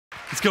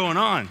What's going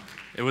on?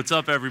 Hey, what's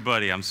up,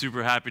 everybody? I'm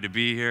super happy to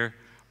be here.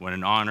 What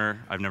an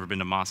honor. I've never been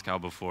to Moscow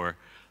before.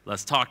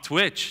 Let's talk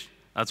Twitch.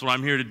 That's what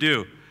I'm here to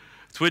do.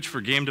 Twitch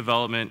for game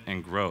development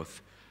and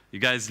growth. You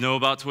guys know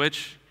about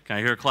Twitch? Can I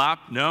hear a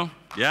clap? No?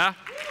 Yeah?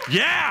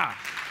 Yeah!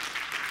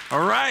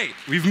 All right,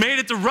 we've made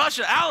it to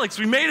Russia. Alex,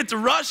 we made it to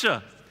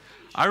Russia.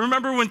 I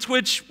remember when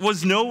Twitch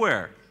was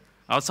nowhere.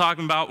 I was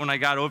talking about when I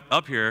got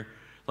up here,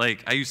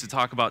 like I used to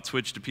talk about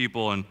Twitch to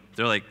people and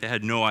they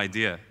had no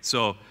idea.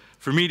 So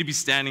for me to be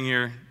standing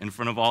here in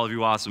front of all of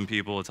you awesome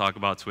people to talk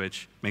about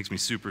Twitch makes me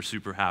super,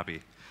 super happy.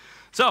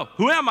 So,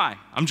 who am I?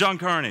 I'm John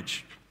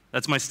Carnage.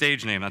 That's my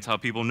stage name. That's how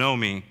people know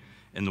me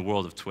in the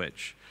world of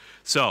Twitch.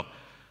 So,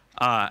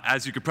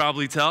 as you could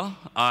probably tell,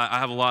 I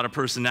have a lot of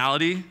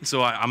personality,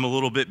 so I'm a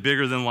little bit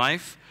bigger than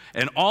life.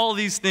 And all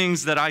these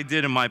things that I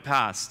did in my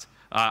past,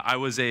 I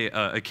was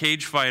a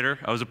cage fighter.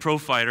 I was a pro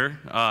fighter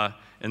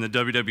in the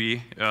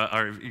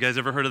WWE. You guys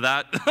ever heard of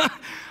that?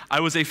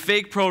 I was a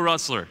fake pro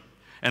wrestler.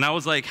 And I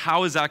was like,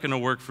 how is that going to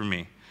work for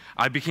me?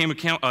 I became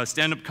a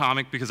stand-up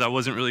comic because I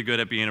wasn't really good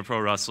at being a pro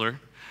wrestler.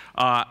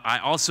 I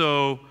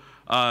also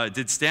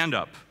did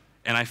stand-up,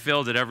 and I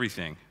failed at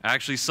everything. I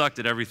actually sucked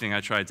at everything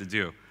I tried to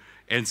do.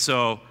 And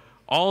so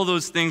all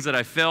those things that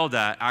I failed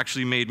at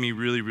actually made me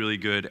really, really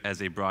good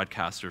as a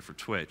broadcaster for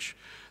Twitch.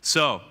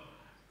 So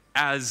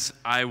as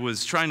I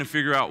was trying to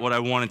figure out what I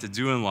wanted to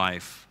do in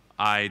life,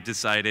 I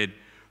decided,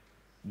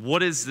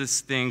 what is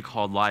this thing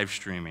called live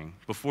streaming?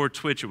 Before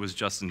Twitch, it was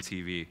Justin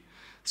TV.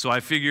 So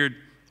I figured,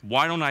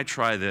 why don't I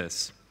try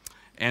this?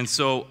 And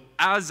so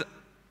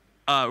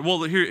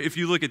well, here, if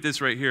you look at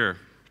this right here,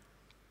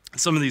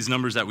 some of these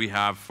numbers that we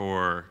have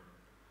for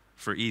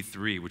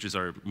E3, which is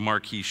our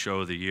marquee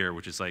show of the year,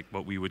 which is like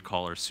what we would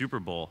call our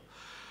Super Bowl.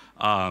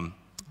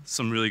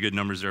 Some really good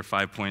numbers there,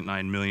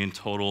 5.9 million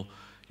total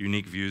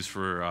unique views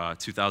for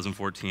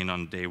 2014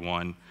 on day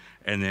one.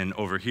 And then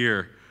over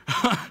here,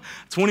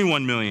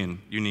 21 million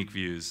unique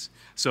views.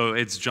 So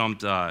it's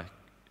jumped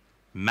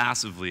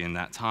massively in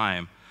that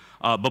time.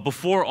 But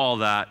before all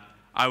that,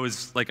 I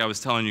was, like I was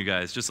telling you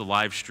guys, just a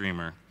live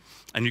streamer.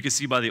 And you can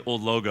see by the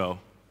old logo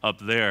up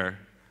there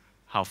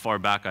how far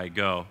back I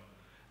go.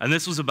 And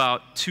this was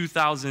about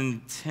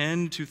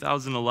 2010,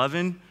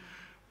 2011,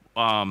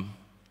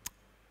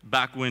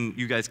 back when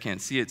you guys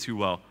can't see it too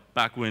well,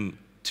 back when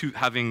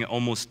having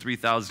almost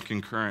 3,000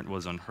 concurrent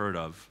was unheard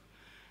of.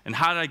 And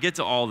how did I get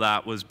to all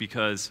that was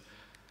because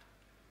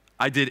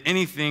I did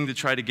anything to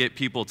try to get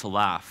people to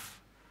laugh.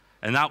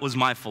 And that was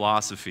my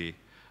philosophy.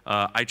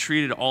 I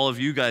treated all of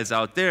you guys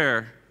out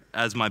there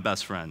as my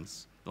best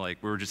friends.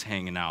 Like, we were just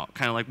hanging out,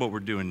 kind of like what we're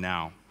doing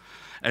now.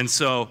 And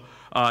so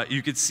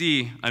you could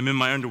see I'm in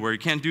my underwear. You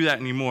can't do that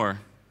anymore.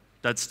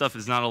 That stuff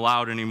is not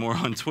allowed anymore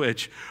on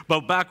Twitch.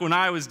 But back when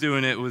I was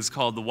doing it, it was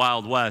called the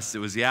Wild West. It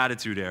was the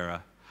Attitude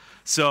Era.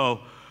 So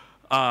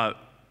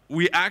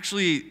we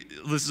actually,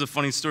 this is a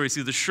funny story.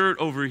 See, the shirt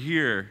over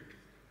here,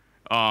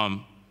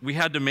 we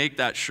had to make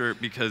that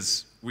shirt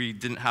because we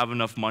didn't have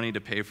enough money to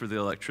pay for the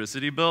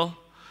electricity bill.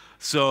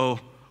 So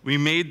we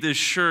made this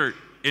shirt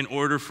in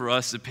order for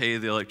us to pay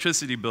the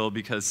electricity bill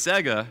because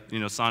Sega, you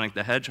know, Sonic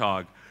the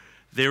Hedgehog,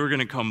 they were going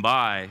to come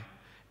by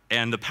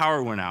and the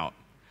power went out.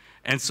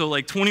 And so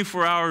like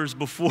 24 hours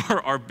before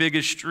our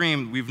biggest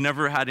stream, we've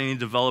never had any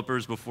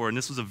developers before, and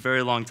this was a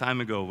very long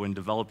time ago when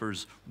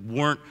developers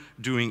weren't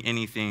doing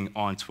anything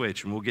on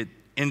Twitch, and we'll get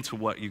into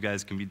what you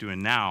guys can be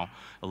doing now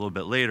a little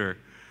bit later.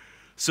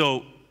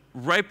 So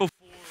right before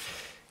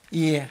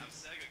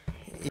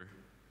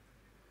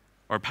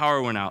our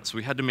power went out, so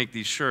we had to make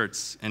these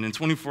shirts, and in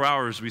 24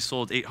 hours we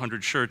sold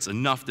 800 shirts,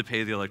 enough to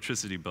pay the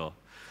electricity bill.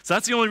 So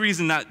that's the only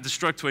reason that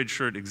Destructoid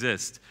shirt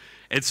exists.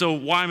 And so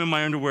why I'm in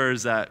my underwear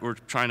is that we're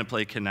trying to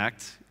play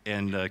Connect,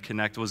 and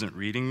Connect wasn't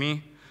reading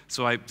me,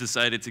 so I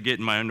decided to get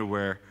in my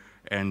underwear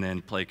and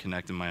then play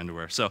Connect in my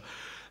underwear. So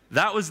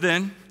that was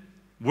then.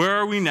 Where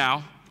are we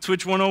now?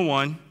 Twitch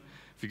 101.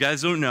 If you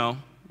guys don't know,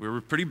 we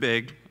were pretty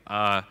big.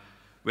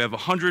 We have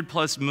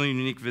 100+ million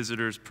unique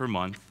visitors per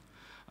month,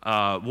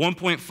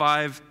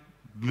 1.5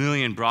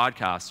 million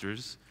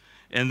broadcasters,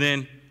 and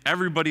then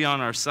everybody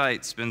on our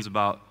site spends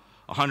about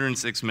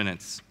 106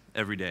 minutes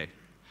every day.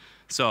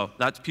 So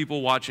that's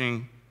people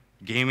watching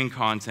gaming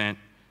content.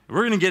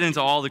 We're going to get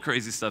into all the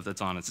crazy stuff that's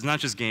on it. It's not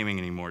just gaming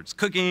anymore. It's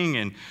cooking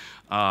and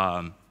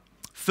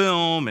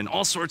film and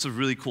all sorts of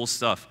really cool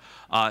stuff.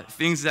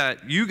 Things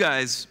that you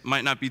guys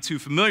might not be too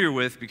familiar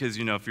with because,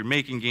 you know, if you're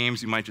making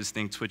games, you might just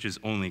think Twitch is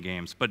only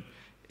games. But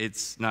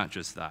it's not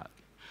just that.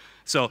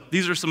 So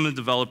these are some of the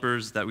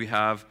developers that we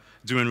have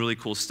doing really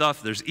cool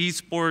stuff. There's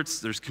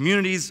esports, there's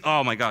communities.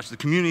 Oh my gosh, the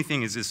community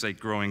thing is just like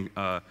growing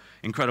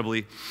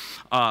incredibly.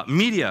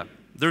 Media,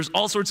 there's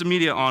all sorts of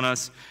media on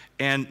us,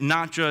 and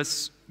not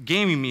just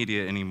gaming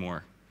media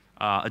anymore.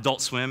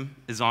 Adult Swim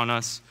is on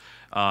us.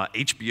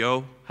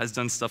 HBO has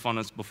done stuff on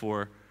us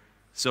before.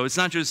 So it's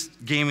not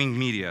just gaming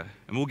media,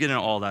 and we'll get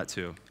into all that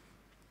too.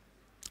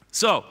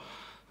 So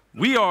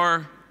we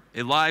are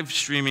a live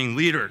streaming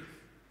leader.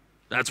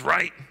 That's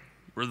right.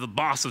 We're the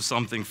boss of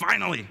something,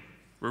 finally.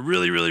 We're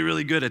really, really,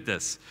 really good at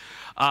this.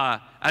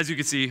 As you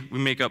can see, we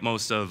make up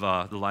most of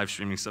the live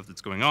streaming stuff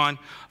that's going on.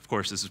 Of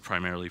course, this is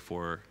primarily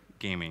for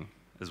gaming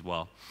as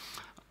well.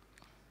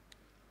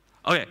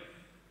 Okay,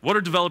 what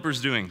are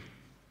developers doing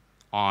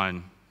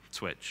on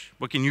Twitch?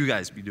 What can you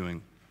guys be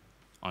doing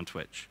on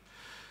Twitch?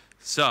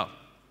 So,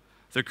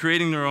 they're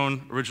creating their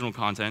own original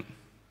content.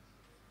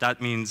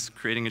 That means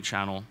creating a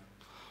channel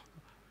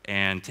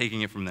and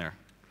taking it from there.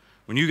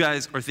 When you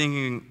guys are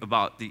thinking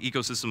about the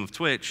ecosystem of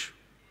Twitch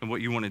and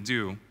what you want to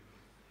do,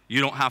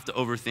 you don't have to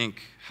overthink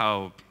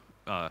how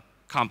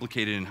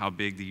complicated and how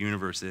big the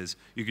universe is.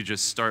 You could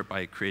just start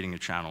by creating a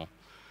channel.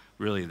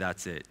 Really,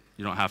 that's it.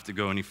 You don't have to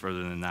go any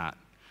further than that.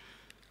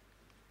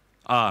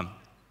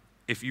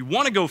 If you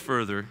want to go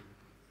further,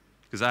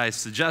 because I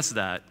suggest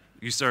that,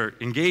 you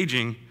start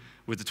engaging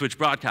with the Twitch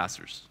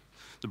broadcasters.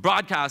 The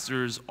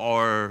broadcasters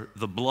are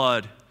the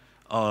blood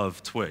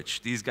of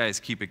Twitch. These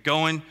guys keep it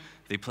going.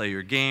 They play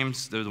your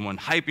games. They're the one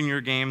hyping your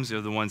games.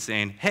 They're the one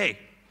saying, hey,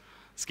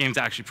 this game's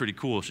actually pretty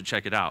cool. You should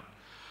check it out.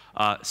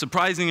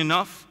 Surprising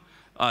enough,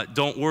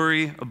 don't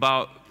worry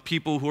about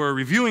people who are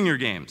reviewing your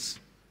games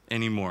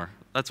anymore.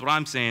 That's what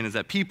I'm saying, is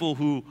that people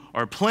who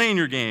are playing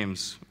your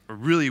games are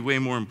really way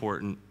more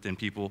important than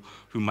people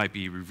who might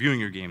be reviewing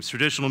your games.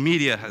 Traditional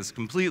media has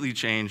completely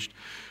changed,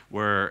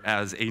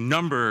 whereas a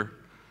number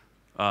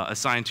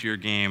assigned to your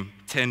game,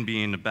 10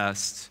 being the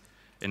best,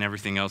 and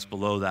everything else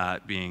below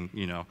that being,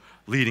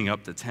 leading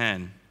up to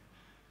 10,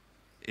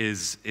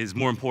 is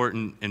more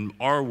important in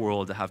our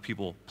world to have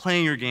people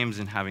playing your games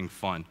and having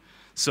fun.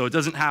 So it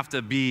doesn't have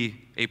to be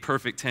a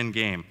perfect 10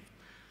 game.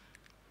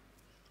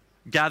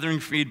 Gathering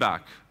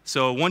feedback.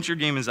 So once your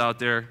game is out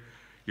there,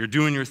 you're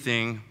doing your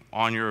thing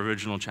on your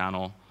original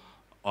channel,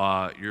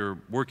 you're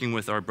working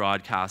with our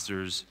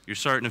broadcasters, you're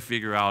starting to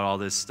figure out all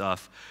this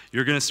stuff,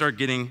 you're going to start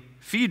getting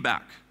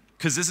feedback,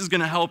 because this is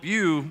going to help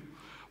you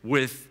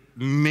with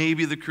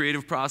maybe the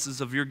creative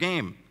process of your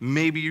game.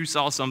 Maybe you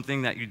saw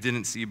something that you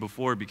didn't see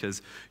before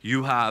because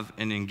you have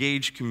an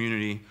engaged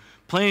community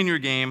playing your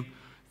game,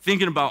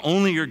 thinking about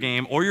only your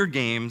game or your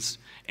games,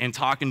 and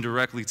talking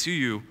directly to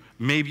you.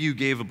 Maybe you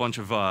gave a bunch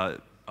of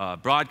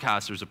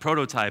broadcasters a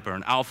prototype or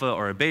an alpha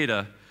or a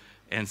beta,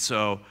 and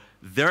so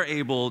they're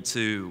able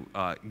to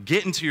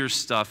get into your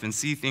stuff and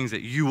see things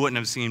that you wouldn't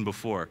have seen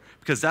before,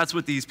 because that's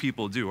what these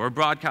people do. Our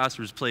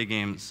broadcasters play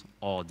games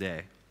all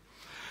day.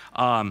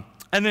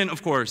 And then,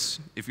 of course,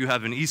 if you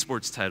have an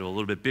esports title, a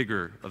little bit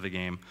bigger of a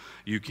game,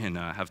 you can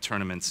have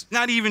tournaments.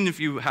 Not even if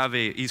you have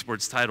an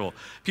esports title.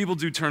 People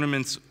do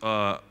tournaments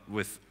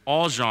with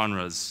all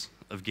genres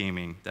of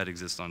gaming that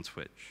exist on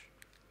Twitch.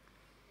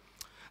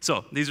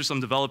 So these are some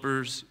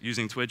developers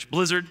using Twitch.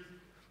 Blizzard,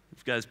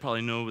 you guys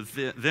probably know with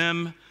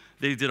them.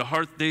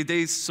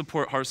 They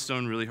support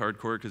Hearthstone really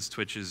hardcore because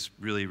Twitch is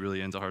really,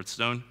 really into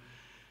Hearthstone.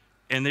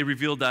 And they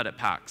revealed that at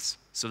PAX.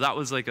 So that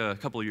was like a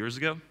couple of years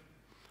ago.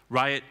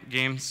 Riot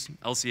Games,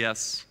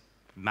 LCS,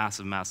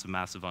 massive, massive,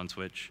 massive on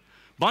Twitch.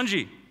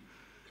 Bungie,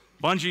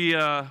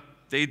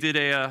 they did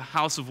a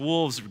House of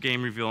Wolves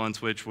game reveal on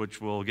Twitch,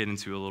 which we'll get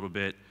into a little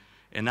bit,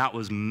 and that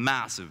was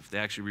massive. They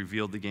actually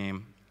revealed the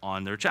game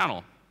on their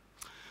channel.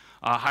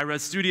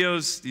 Hi-Res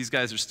Studios, these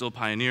guys are still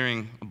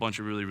pioneering a bunch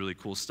of really, really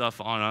cool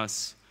stuff on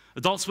us.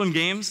 Adult Swim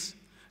Games,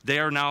 they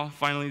are now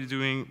finally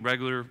doing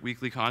regular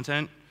weekly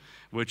content,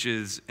 which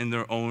is in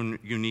their own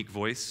unique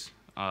voice.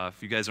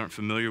 If you guys aren't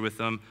familiar with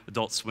them,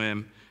 Adult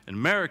Swim in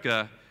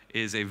America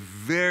is a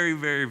very,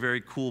 very, very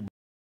cool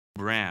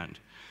brand.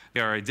 They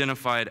are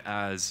identified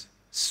as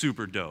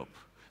super dope.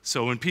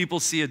 So when people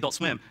see Adult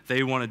Swim,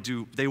 they want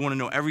to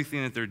know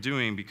everything that they're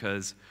doing,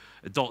 because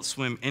Adult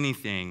Swim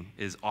anything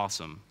is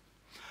awesome.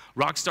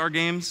 Rockstar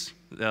Games,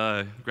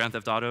 Grand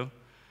Theft Auto,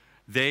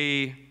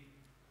 they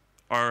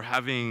are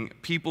having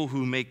people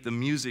who make the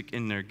music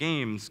in their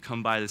games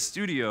come by the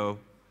studio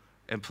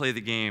and play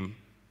the game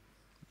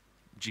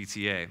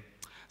GTA.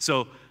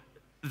 So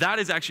that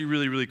is actually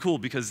really, really cool,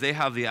 because they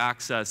have the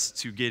access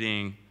to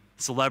getting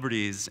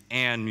celebrities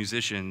and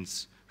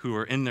musicians who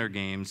are in their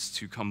games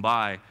to come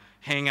by,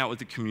 hang out with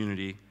the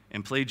community,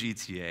 and play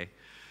GTA.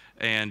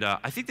 And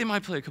I think they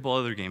might play a couple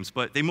other games,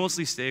 but they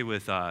mostly stay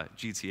with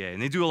GTA.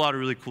 And they do a lot of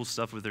really cool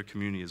stuff with their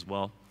community as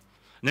well.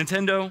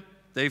 Nintendo,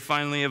 they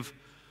finally have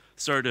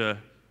started to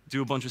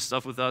do a bunch of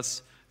stuff with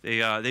us.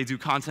 They do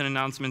content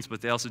announcements,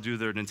 but they also do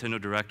their Nintendo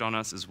Direct on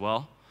us as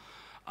well.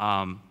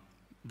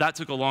 That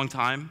took a long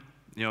time,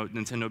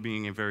 Nintendo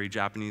being a very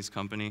Japanese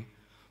company.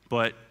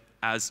 But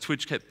as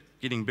Twitch kept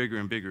getting bigger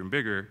and bigger and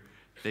bigger,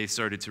 they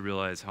started to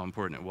realize how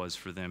important it was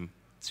for them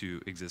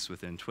to exist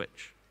within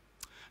Twitch.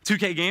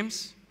 2K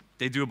Games,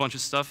 they do a bunch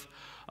of stuff.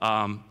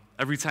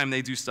 Every time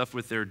they do stuff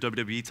with their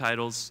WWE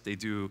titles, they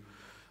do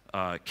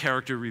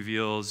character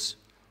reveals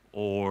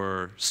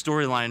or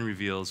storyline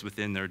reveals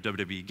within their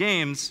WWE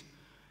games,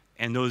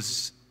 and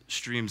those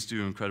streams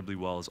do incredibly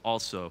well as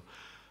also.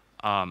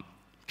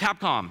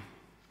 Capcom,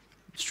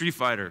 Street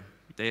Fighter,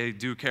 they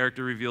do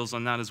character reveals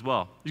on that as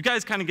well. You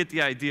guys kind of get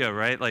the idea,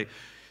 right? Like,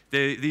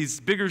 these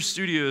bigger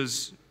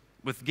studios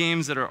with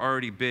games that are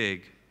already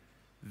big,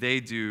 they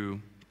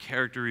do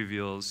character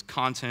reveals,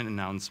 content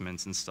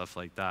announcements, and stuff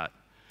like that.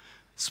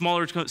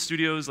 Smaller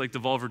studios like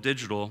Devolver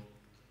Digital,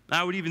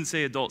 I would even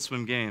say Adult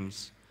Swim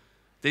Games,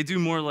 they do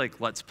more like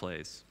Let's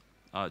Plays,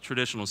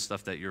 traditional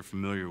stuff that you're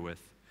familiar with.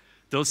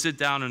 They'll sit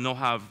down and they'll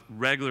have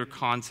regular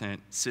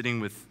content sitting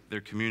with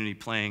their community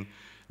playing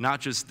not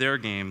just their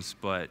games,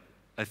 but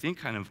I think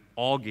kind of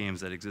all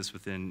games that exist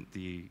within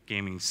the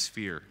gaming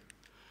sphere.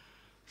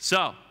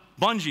 So,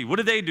 Bungie, what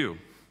do they do?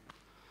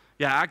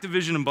 Yeah,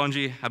 Activision and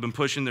Bungie have been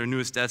pushing their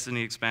newest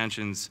Destiny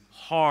expansions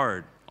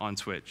hard on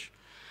Twitch.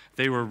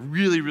 They were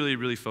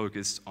really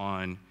focused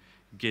on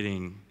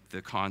getting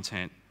the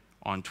content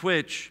on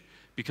Twitch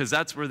because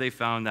that's where they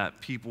found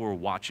that people were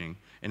watching,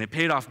 and it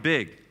paid off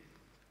big.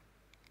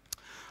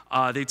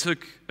 They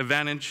took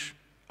advantage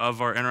of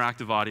our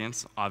interactive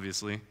audience,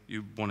 obviously.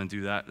 You want to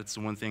do that. That's the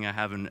one thing I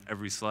have in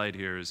every slide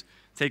here is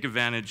take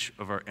advantage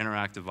of our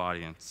interactive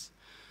audience.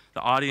 The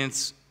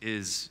audience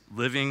is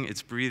living,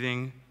 it's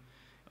breathing.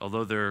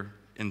 Although they're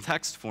in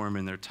text form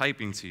and they're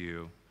typing to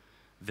you,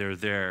 they're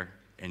there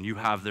and you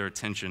have their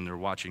attention, they're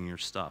watching your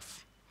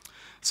stuff.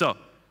 So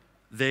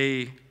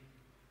they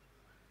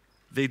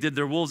did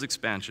their Wolves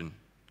expansion.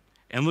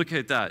 And look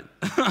at that.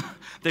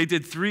 They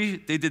did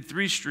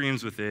three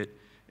streams with it,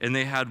 and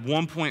they had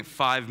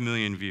 1.5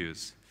 million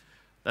views.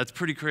 That's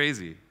pretty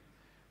crazy.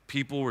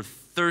 People were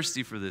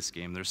thirsty for this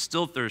game. They're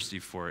still thirsty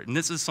for it. And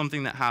this is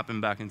something that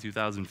happened back in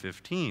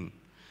 2015.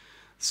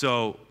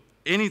 So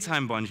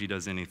anytime Bungie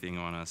does anything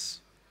on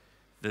us,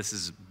 this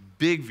is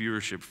big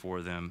viewership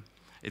for them.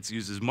 It's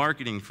used as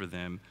marketing for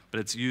them, but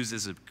it's used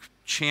as a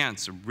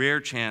chance, a rare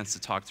chance to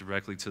talk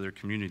directly to their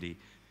community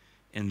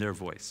in their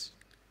voice.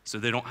 So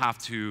they don't have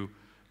to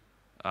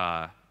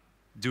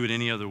do it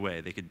any other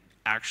way. They could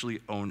actually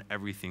own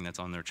everything that's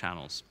on their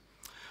channels.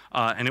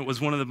 And it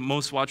was one of the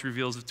most watched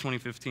reveals of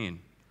 2015.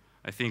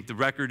 I think the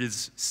record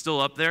is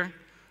still up there,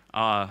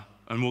 and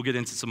we'll get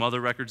into some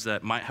other records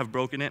that might have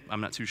broken it.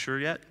 I'm not too sure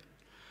yet.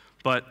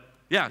 But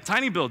yeah,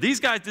 Tiny Build, these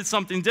guys did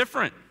something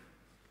different.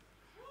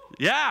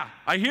 Yeah,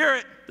 I hear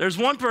it. There's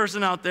one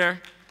person out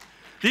there.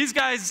 These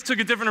guys took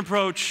a different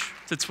approach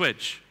to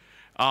Twitch.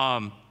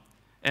 And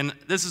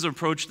this is an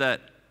approach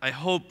that I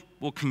hope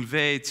will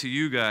convey to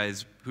you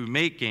guys who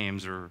make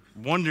games or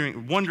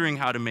wondering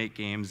how to make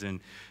games and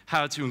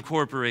how to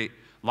incorporate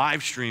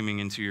live streaming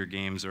into your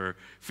games or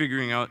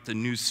figuring out the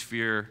new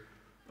sphere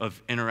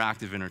of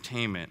interactive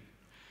entertainment.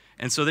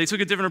 And so they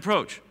took a different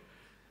approach.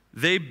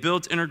 They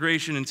built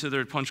integration into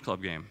their Punch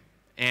Club game.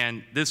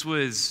 And this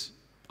was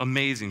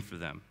amazing for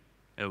them.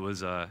 It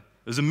was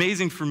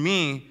amazing for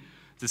me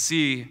to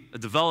see a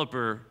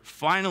developer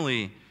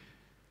finally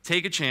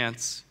take a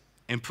chance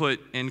and put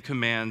in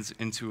commands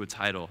into a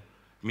title,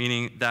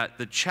 meaning that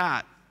the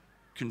chat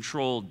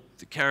controlled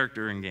the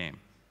character in game.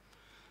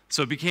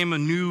 So it became a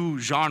new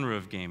genre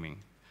of gaming,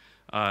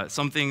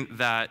 something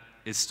that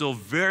is still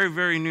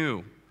very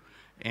new,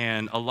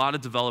 and a lot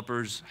of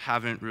developers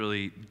haven't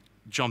really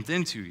jumped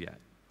into yet.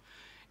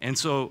 And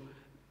so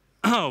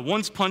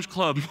once Punch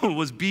Club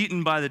was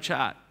beaten by the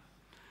chat,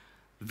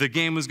 the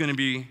game was going to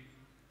be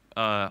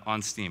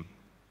on Steam.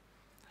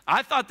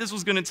 I thought this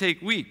was going to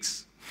take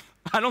weeks.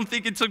 I don't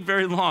think it took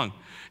very long.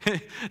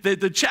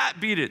 The chat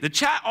beat it. The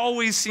chat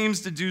always seems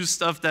to do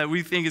stuff that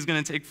we think is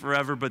going to take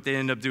forever, but they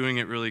end up doing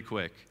it really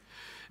quick.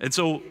 And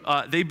so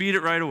they beat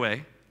it right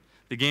away.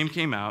 The game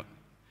came out.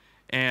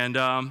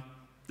 And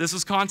this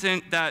was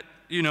content that,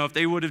 you know, if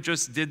they would have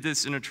just did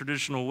this in a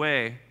traditional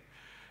way,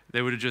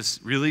 they would have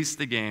just released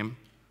the game,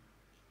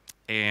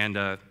 and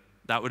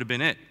that would have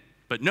been it.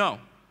 But no,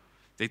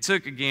 they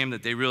took a game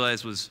that they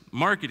realized was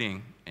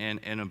marketing and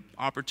an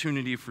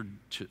opportunity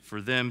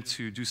for them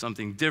to do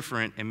something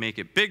different and make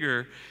it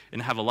bigger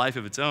and have a life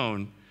of its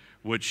own,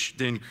 which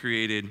then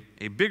created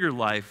a bigger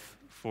life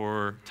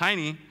for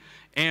Tiny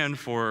and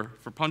for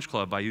Punch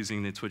Club by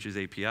using the Twitch's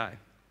API.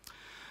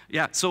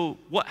 Yeah, so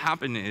what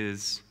happened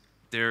is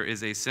there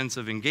is a sense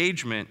of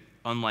engagement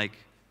unlike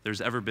there's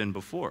ever been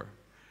before.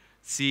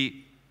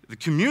 See, the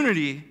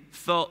community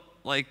felt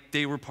like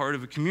they were part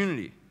of a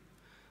community.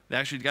 They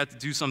actually got to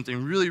do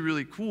something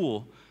really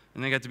cool,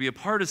 and they got to be a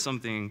part of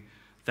something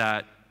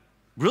that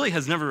really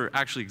has never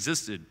actually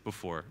existed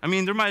before. I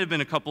mean, there might have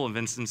been a couple of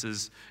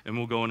instances, and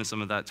we'll go into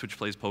some of that, Twitch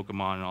Plays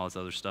Pokemon and all this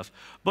other stuff.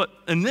 But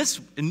in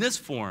this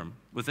form,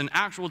 with an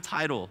actual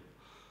title,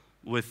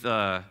 with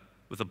a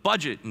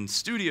budget and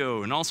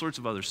studio and all sorts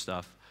of other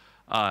stuff,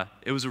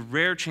 it was a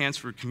rare chance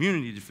for a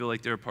community to feel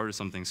like they're a part of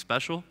something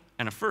special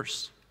and a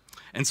first.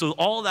 And so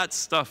all that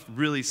stuff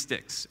really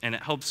sticks, and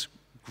it helps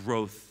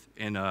growth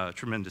in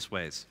tremendous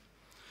ways.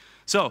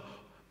 So,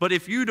 but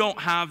if you don't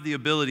have the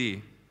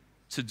ability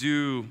to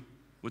do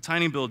what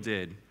Tiny Build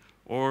did,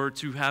 or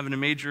to have an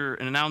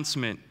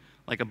announcement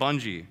like a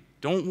Bungie,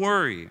 don't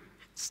worry.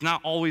 It's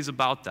not always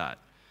about that.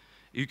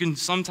 You can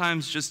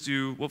sometimes just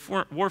do what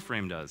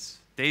Warframe does.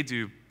 They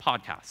do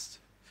podcasts.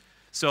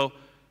 So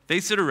they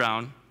sit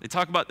around, they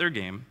talk about their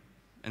game,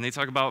 and they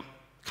talk about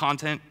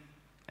content,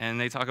 and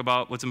they talk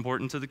about what's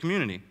important to the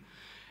community.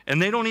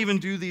 And they don't even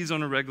do these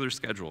on a regular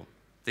schedule.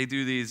 They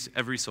do these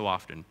every so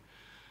often.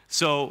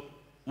 So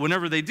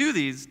whenever they do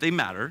these, they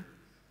matter,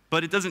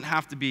 but it doesn't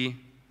have to be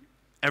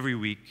every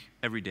week,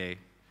 every day.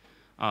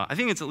 I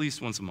think it's at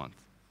least once a month.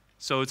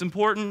 So it's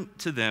important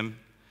to them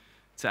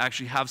to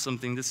actually have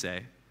something to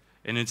say,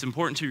 and it's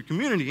important to your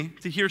community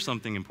to hear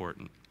something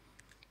important.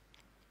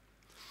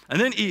 And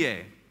then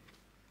EA.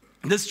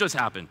 This just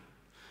happened.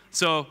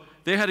 So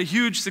they had a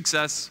huge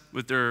success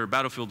with their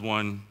Battlefield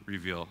 1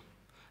 reveal.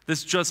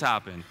 This just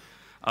happened.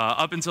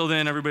 Up until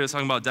then, everybody was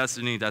talking about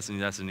Destiny, Destiny,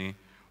 Destiny.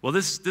 Well,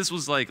 this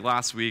was like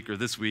last week or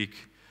this week,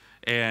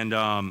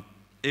 and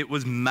it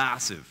was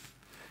massive.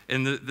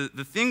 And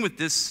the thing with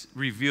this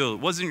reveal, it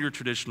wasn't your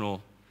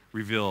traditional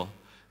reveal.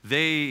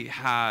 They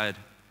had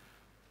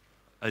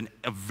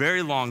a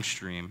very long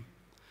stream.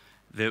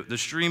 The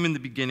stream in the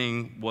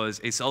beginning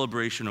was a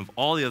celebration of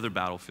all the other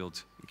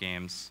Battlefield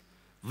games,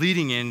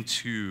 leading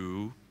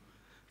into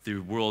the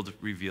world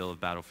reveal of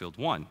Battlefield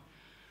 1.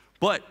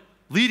 But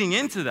leading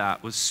into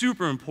that was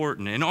super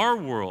important. In our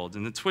world,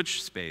 in the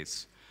Twitch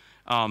space,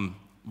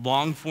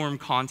 long-form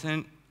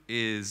content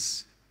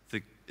is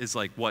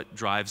like what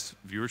drives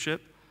viewership.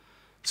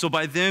 So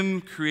by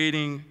them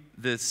creating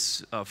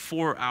this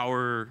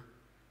 4-hour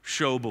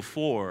show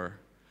before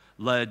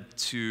led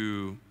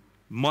to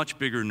much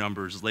bigger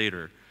numbers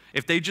later.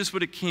 If they just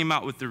would have came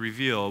out with the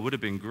reveal, it would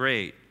have been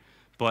great,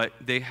 but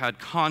they had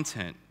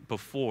content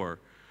before.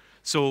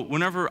 So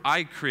whenever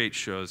I create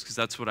shows, because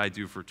that's what I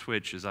do for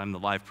Twitch, is I'm the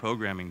live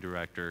programming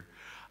director,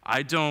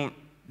 I don't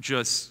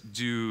just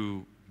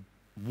do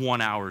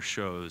 1-hour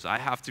shows. I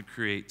have to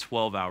create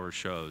 12-hour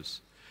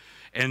shows.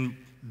 And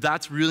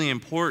that's really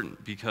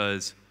important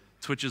because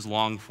Twitch is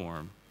long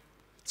form.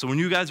 So when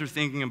you guys are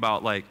thinking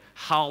about like,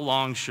 how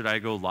long should I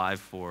go live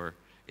for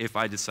if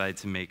I decide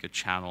to make a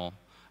channel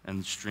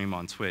and stream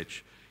on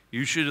Twitch,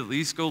 you should at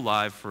least go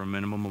live for a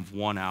minimum of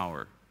 1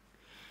 hour.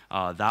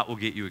 That will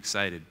get you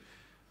excited.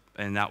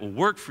 And that will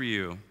work for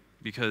you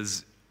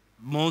because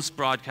most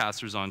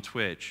broadcasters on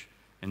Twitch,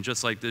 and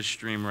just like this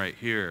stream right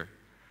here,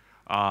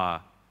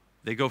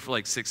 they go for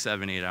like 6,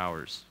 7, 8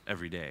 hours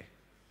every day.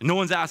 And no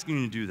one's asking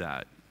you to do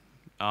that,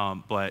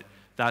 but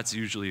that's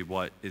usually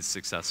what is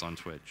success on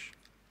Twitch.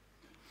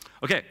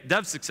 Okay,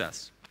 dev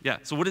success. Yeah,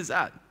 so what is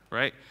that,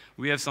 right?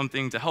 We have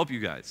something to help you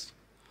guys.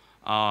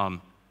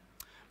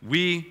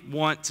 We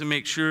want to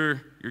make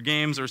sure your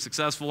games are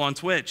successful on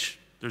Twitch.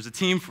 There's a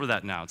team for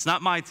that now. It's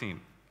not my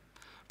team,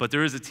 but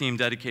there is a team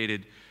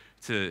dedicated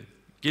to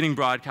getting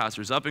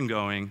broadcasters up and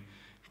going,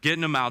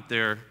 getting them out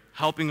there,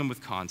 helping them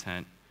with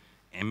content,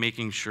 and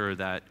making sure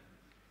that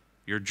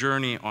your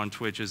journey on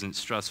Twitch isn't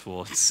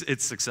stressful,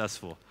 it's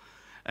successful.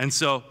 And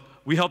so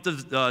we help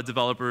the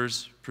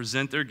developers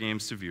present their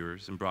games to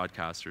viewers and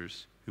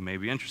broadcasters who may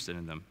be interested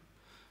in them.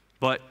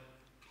 But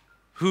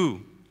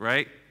who,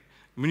 right?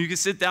 When you can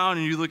sit down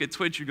and you look at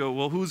Twitch, you go,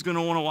 well, who's going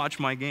to want to watch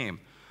my game?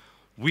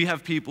 We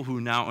have people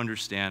who now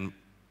understand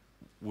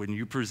when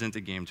you present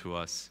a game to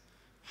us,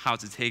 how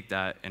to take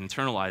that and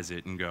internalize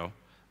it and go,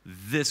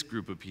 this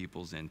group of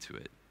people's into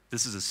it.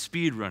 This is a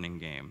speedrunning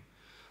game.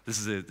 This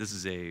is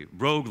a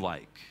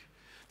roguelike.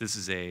 This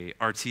is a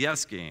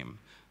RTS game.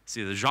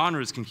 See, the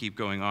genres can keep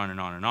going on and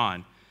on and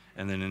on.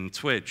 And then in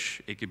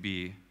Twitch, it could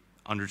be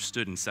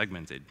understood and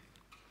segmented.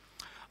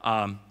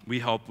 We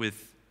help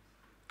with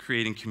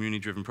creating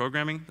community-driven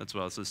programming. That's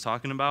what I was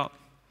talking about.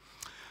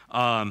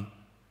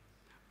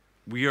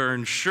 We are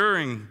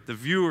ensuring the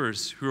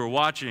viewers who are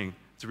watching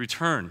to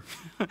return.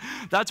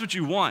 That's what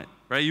you want,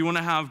 right? You want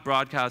to have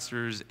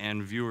broadcasters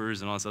and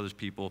viewers and all these other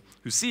people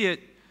who see it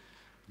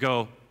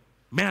go,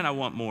 man, I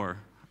want more.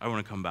 I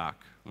want to come back.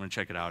 I want to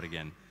check it out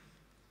again.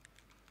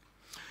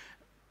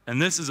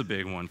 And this is a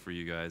big one for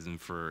you guys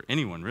and for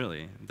anyone,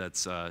 really,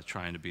 that's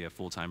trying to be a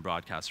full-time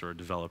broadcaster or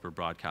developer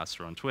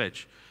broadcaster on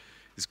Twitch,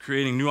 is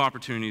creating new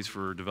opportunities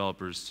for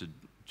developers to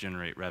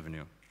generate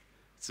revenue.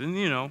 So,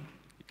 you know,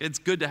 it's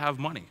good to have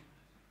money.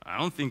 I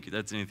don't think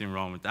that's anything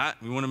wrong with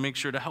that. We want to make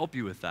sure to help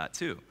you with that,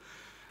 too.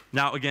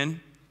 Now,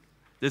 again,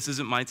 this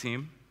isn't my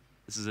team.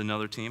 This is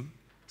another team.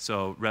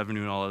 So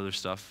revenue and all other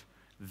stuff,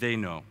 they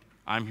know.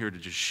 I'm here to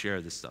just share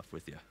this stuff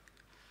with you.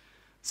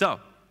 So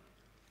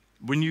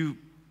when you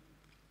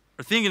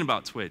are thinking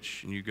about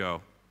Twitch and you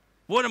go,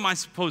 what am I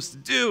supposed to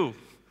do?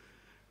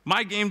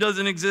 My game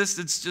doesn't exist.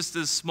 It's just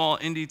this small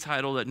indie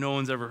title that no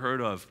one's ever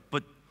heard of.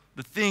 But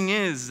the thing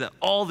is that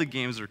all the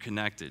games are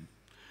connected.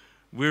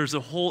 There's a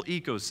whole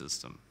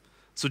ecosystem.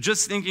 So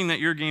just thinking that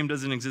your game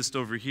doesn't exist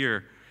over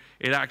here,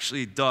 it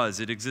actually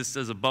does. It exists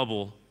as a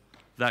bubble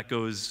that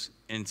goes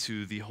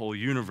into the whole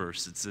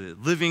universe. It's a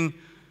living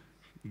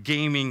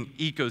gaming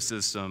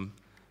ecosystem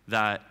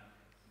that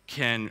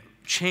can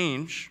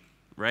change,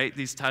 right?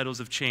 These titles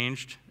have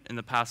changed in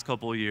the past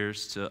couple of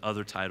years to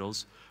other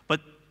titles,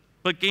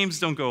 but games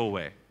don't go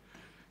away.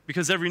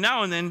 Because every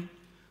now and then,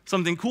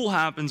 something cool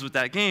happens with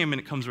that game and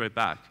it comes right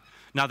back.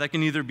 Now that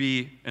can either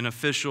be an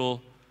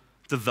official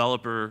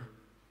developer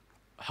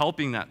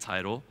helping that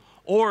title,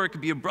 or it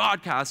could be a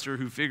broadcaster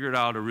who figured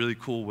out a really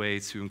cool way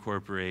to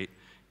incorporate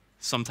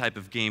some type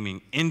of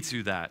gaming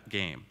into that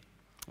game,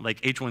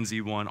 like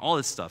H1Z1, all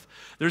this stuff.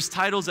 There's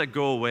titles that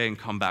go away and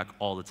come back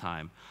all the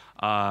time.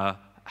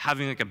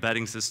 Having like a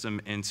betting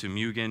system into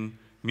Mugen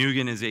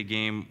Mugen is a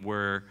game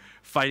where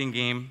fighting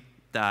game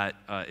that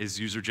is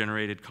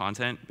user-generated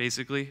content,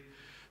 basically.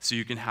 So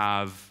you can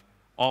have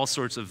all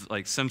sorts of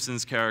like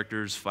Simpsons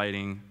characters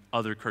fighting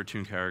other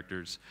cartoon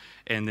characters.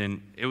 And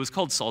then it was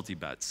called Salty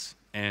Bets.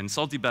 And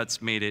Salty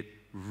Bets made it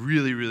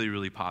really, really,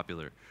 really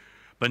popular.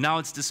 But now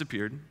it's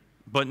disappeared,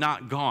 but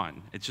not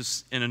gone. It's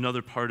just in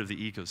another part of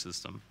the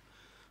ecosystem.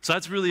 So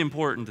that's really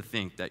important to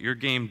think that your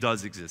game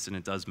does exist and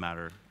it does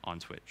matter on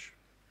Twitch.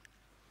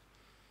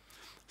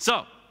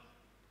 So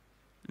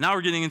now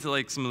we're getting into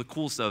like some of the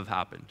cool stuff that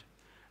happened.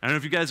 I don't know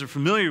if you guys are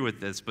familiar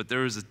with this, but there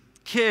was a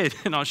kid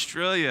in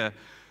Australia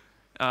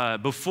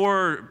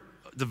before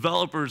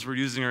developers were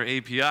using our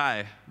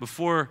API,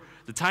 before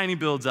the Tiny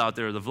Builds out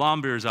there, the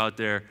Vlambeers out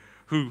there,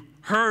 who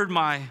heard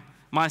my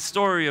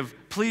story of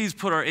please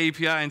put our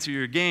API into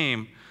your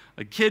game.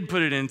 A kid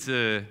put it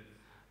into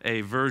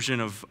a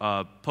version of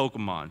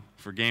Pokemon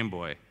for Game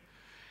Boy.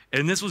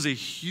 And this was a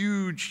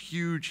huge,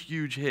 huge,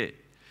 huge hit.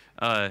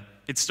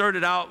 It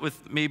started out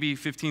with maybe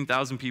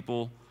 15,000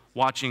 people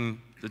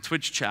watching the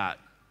Twitch chat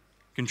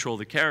control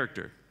the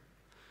character.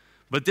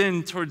 But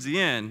then towards the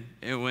end,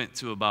 it went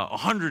to about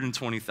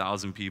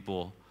 120,000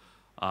 people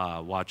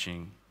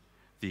watching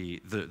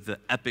the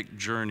epic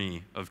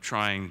journey of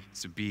trying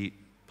to beat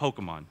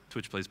Pokemon.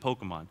 Twitch plays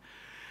Pokemon.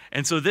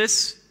 And so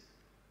this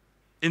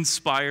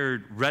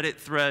inspired Reddit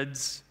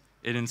threads,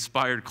 it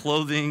inspired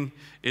clothing,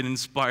 it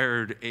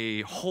inspired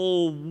a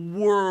whole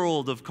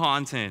world of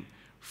content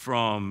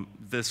from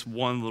this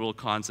one little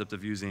concept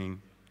of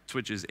using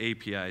Twitch's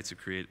API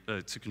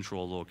to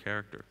control a little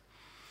character.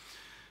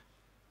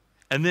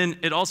 And then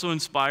it also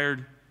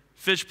inspired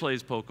Fish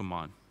Plays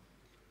Pokemon.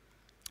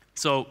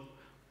 So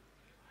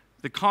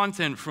the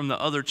content from the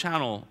other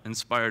channel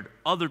inspired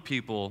other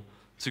people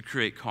to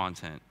create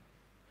content.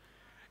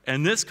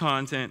 And this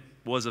content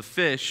was a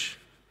fish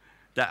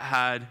that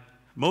had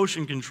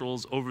motion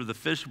controls over the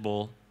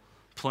fishbowl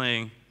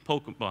playing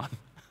Pokemon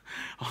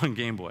on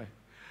Game Boy.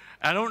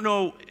 I don't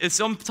know,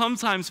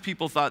 sometimes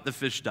people thought the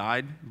fish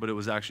died, but it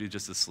was actually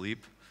just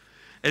asleep.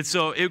 And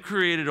so it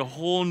created a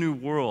whole new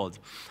world.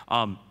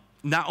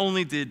 Not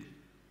only did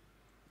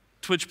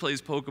Twitch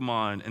Plays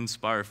Pokemon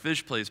inspire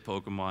Fish Plays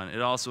Pokemon,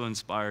 it also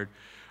inspired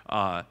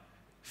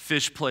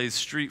Fish Plays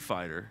Street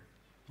Fighter.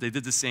 They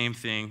did the same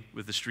thing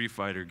with the Street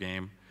Fighter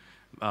game.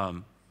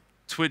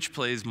 Twitch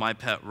Plays My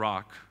Pet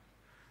Rock,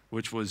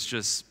 which was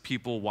just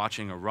people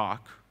watching a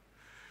rock.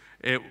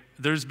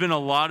 There's been a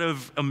lot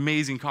of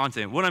amazing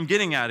content. What I'm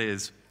getting at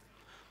is,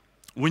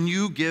 when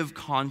you give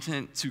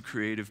content to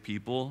creative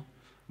people,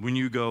 when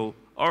you go,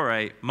 all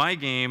right, my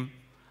game,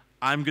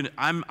 I'm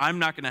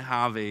not gonna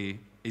have a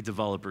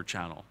developer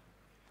channel.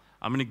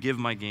 I'm gonna give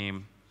my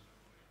game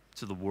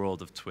to the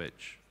world of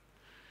Twitch.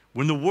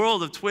 When the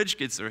world of Twitch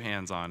gets their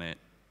hands on it,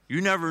 you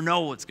never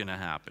know what's gonna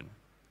happen.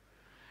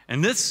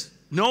 And this,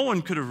 no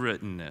one could have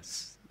written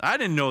this. I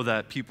didn't know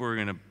that people were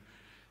gonna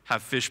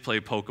have Fish play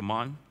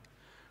Pokemon.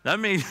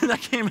 That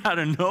came out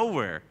of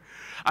nowhere.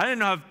 I didn't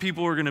know if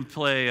people were gonna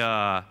play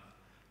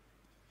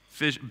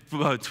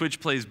Twitch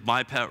Plays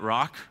My Pet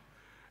Rock.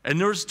 And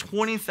there's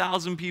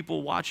 20,000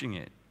 people watching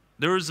it.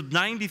 There was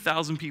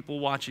 90,000 people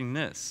watching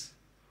this.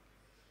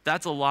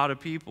 That's a lot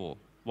of people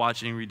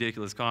watching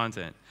ridiculous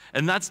content.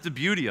 And that's the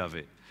beauty of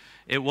it.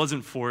 It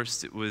wasn't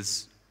forced, it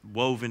was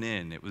woven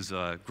in. It was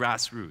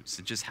grassroots,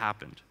 it just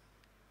happened.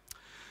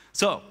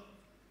 So,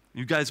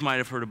 you guys might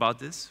have heard about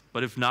this,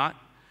 but if not,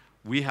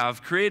 we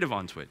have creative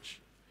on Twitch.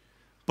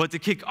 But to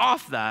kick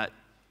off that,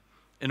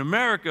 in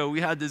America,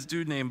 we had this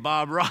dude named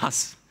Bob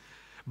Ross.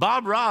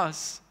 Bob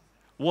Ross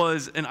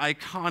was an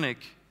iconic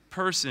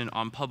person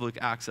on public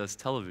access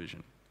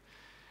television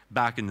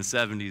back in the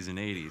 70s and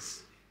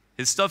 80s.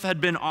 His stuff had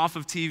been off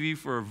of TV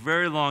for a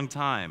very long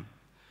time.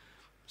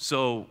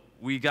 So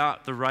we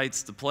got the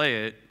rights to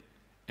play it,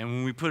 and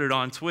when we put it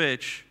on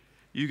Twitch,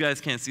 you guys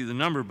can't see the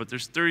number, but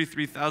there's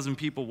 33,000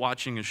 people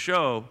watching a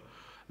show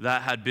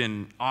that had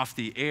been off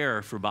the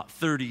air for about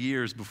 30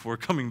 years before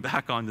coming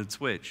back onto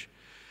Twitch.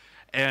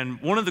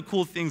 And one of the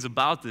cool things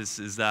about this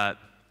is that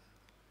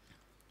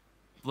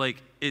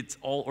it's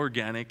all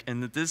organic,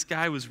 and that this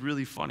guy was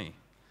really funny.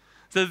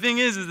 So the thing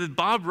is that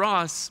Bob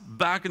Ross,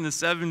 back in the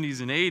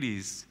 70s and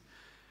 80s,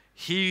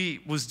 he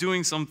was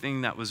doing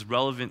something that was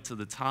relevant to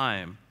the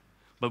time,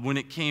 but when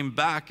it came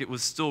back, it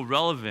was still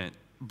relevant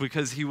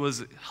because he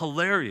was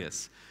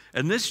hilarious.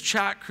 And this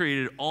chat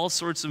created all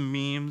sorts of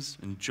memes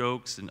and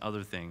jokes and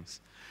other things.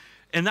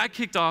 And that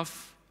kicked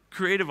off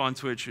creative on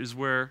Twitch, is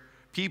where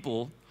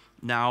people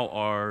now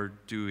are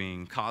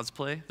doing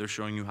cosplay. They're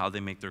showing you how they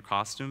make their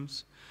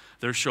costumes.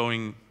 They're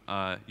showing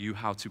you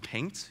how to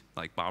paint,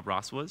 like Bob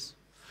Ross was.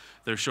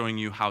 They're showing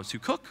you how to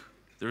cook.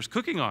 There's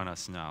cooking on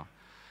us now.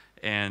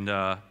 And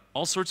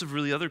all sorts of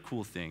really other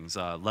cool things.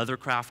 Leather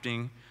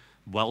crafting,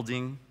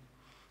 welding.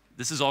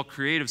 This is all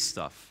creative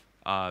stuff.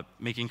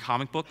 Making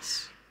comic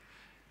books.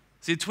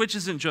 See, Twitch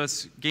isn't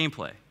just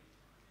gameplay.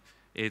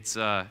 It's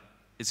a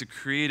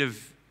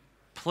creative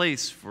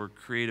place for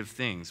creative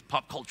things,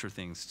 pop culture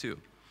things too.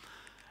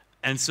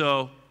 And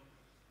so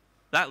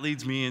that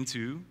leads me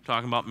into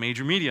talking about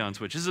major media on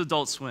Twitch. This is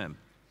Adult Swim.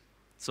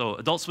 So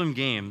Adult Swim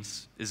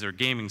Games is their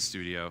gaming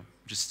studio,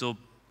 which is still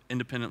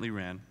independently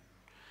ran.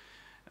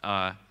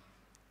 And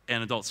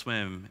Adult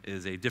Swim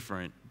is a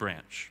different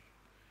branch.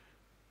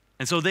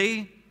 And so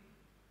they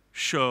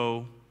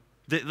show,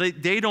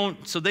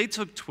 so they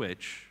took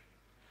Twitch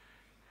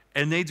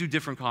and they do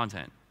different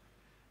content.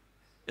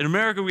 In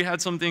America, we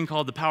had something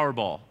called the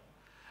Powerball.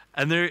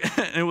 And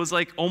it was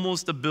like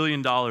almost $1 billion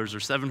or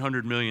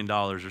 $700 million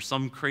or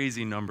some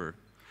crazy number.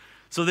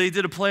 So they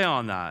did a play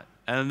on that,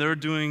 and they're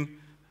doing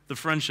the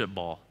friendship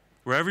ball,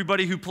 where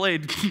everybody who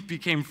played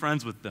became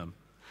friends with them.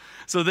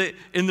 So they,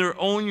 in their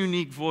own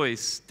unique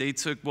voice, they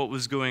took what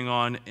was going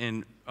on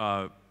in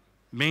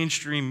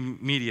mainstream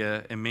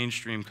media and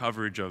mainstream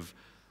coverage of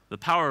the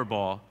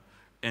Powerball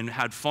and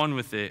had fun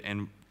with it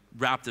and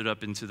wrapped it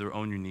up into their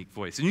own unique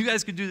voice. And you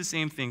guys could do the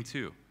same thing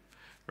too,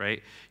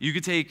 right? You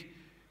could take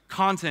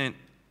content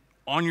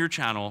on your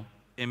channel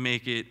and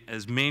make it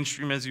as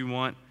mainstream as you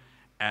want,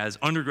 as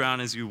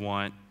underground as you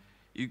want.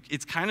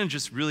 It's kind of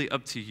just really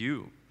up to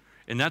you.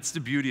 And that's the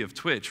beauty of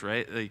Twitch,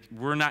 right? Like,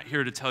 we're not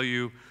here to tell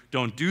you,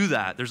 don't do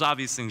that. There's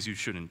obvious things you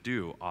shouldn't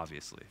do,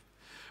 obviously.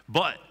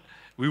 But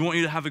we want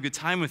you to have a good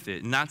time with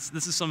it. And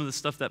this is some of the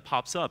stuff that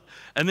pops up.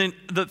 And then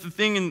the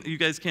thing, and you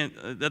guys can't,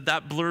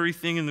 that blurry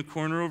thing in the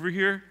corner over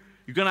here,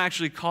 you're going to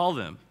actually call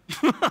them.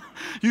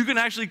 You can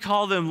actually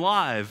call them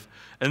live,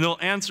 and they'll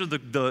answer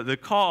the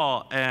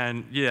call,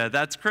 and yeah,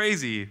 that's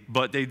crazy,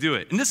 but they do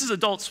it. And this is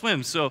Adult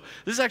Swim, so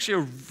this is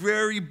actually a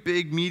very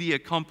big media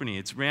company.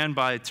 It's ran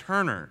by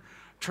Turner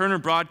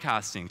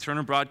Broadcasting.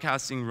 Turner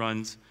Broadcasting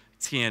runs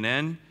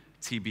TNN,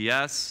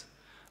 TBS,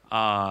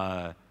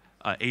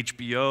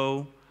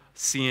 HBO,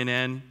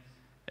 CNN,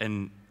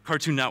 and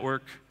Cartoon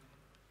Network,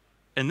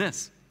 and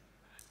this.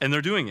 And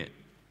they're doing it.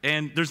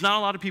 And there's not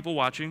a lot of people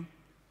watching,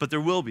 but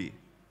there will be.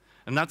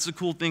 And that's the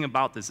cool thing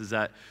about this, is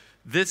that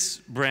this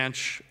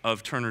branch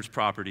of Turner's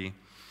property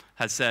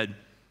has said,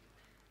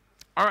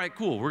 all right,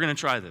 cool, we're going to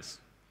try this.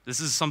 This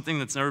is something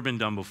that's never been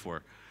done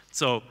before.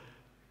 So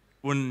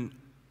when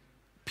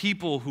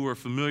people who are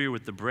familiar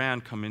with the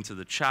brand come into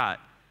the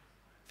chat,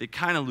 they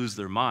kind of lose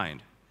their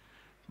mind.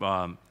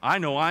 I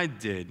know I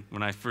did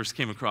when I first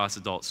came across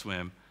Adult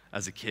Swim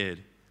as a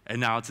kid, and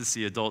now to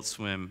see Adult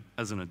Swim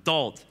as an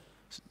adult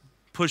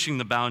pushing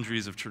the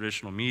boundaries of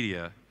traditional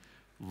media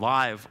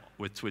live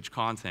with Twitch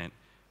content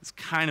is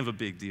kind of a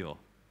big deal.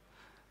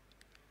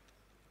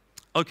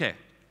 Okay,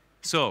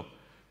 so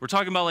we're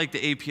talking about like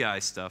the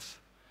API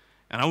stuff,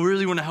 and I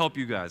really want to help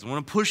you guys. I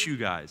want to push you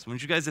guys. I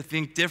want you guys to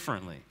think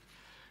differently,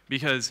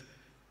 because,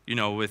 you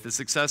know, with the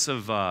success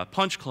of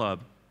Punch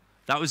Club,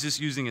 that was just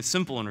using a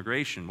simple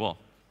integration. Well,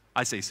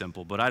 I say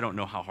simple, but I don't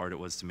know how hard it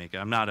was to make it.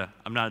 I'm not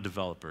a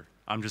developer.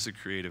 I'm just a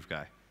creative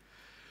guy.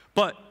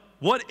 But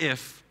what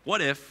if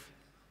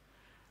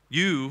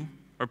you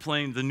are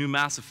playing the new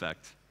Mass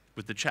Effect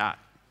with the chat,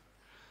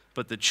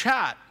 but the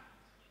chat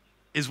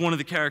is one of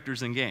the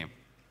characters in game,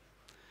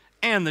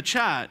 and the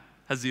chat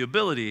has the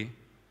ability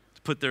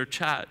to put their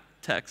chat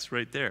text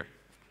right there?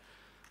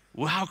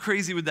 Well, how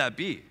crazy would that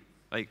be?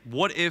 Like,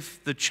 what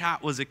if the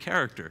chat was a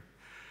character?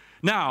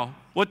 Now,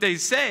 what they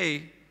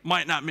say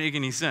might not make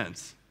any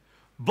sense,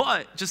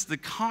 but just the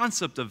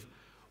concept of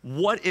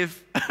what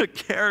if a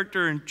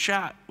character in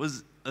chat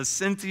was a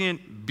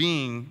sentient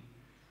being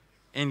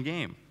in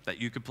game that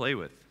you could play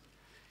with?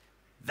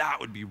 That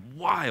would be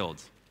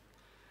wild.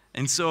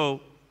 And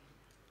so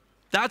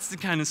that's the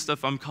kind of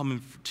stuff I'm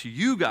coming to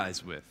you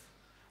guys with.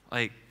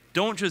 Like,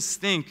 don't just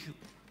think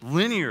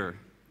linear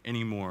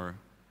anymore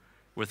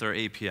with our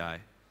API.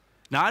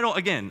 Now,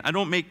 I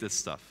don't make this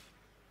stuff,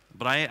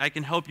 but I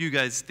can help you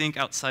guys think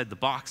outside the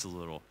box a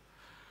little.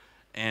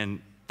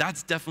 And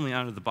that's definitely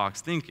out of the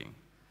box thinking.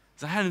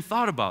 Because I hadn't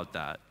thought about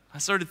that. I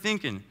started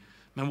thinking,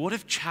 man, what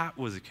if chat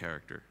was a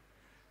character?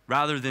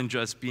 Rather than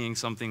just being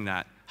something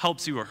that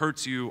helps you or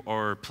hurts you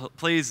or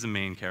plays the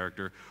main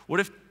character. What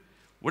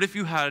if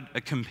you had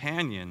a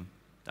companion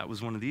that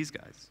was one of these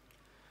guys?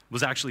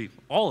 Was actually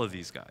all of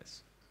these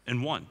guys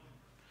in one?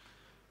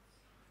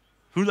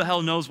 Who the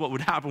hell knows what would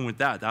happen with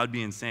that? That would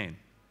be insane.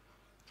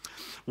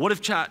 What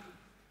if chat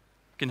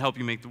can help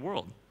you make the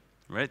world?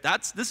 Right?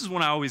 This is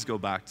one I always go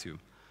back to.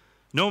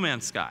 No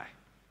Man's Sky.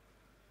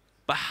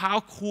 But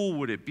how cool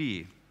would it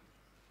be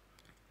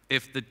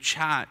if the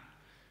chat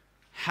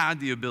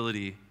had the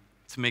ability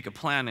to make a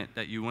planet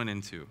that you went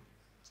into?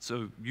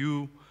 So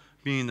you,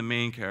 being the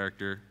main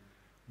character,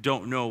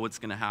 don't know what's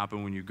going to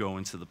happen when you go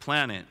into the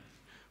planet,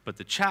 but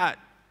the chat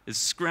is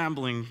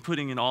scrambling,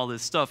 putting in all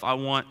this stuff. I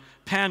want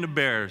panda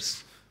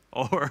bears,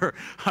 or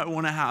I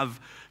want to have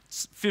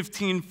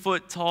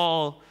 15-foot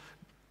tall,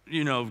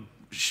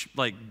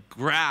 like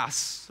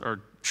grass or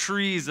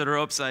trees that are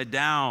upside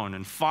down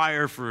and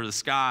fire for the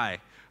sky.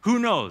 Who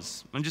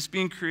knows? I'm just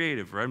being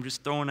creative, or I'm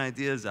just throwing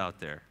ideas out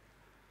there.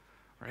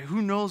 Right?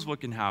 Who knows what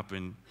can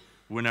happen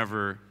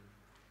whenever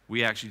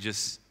we actually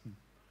just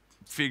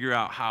figure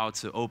out how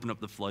to open up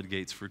the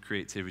floodgates for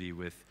creativity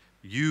with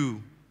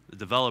you, the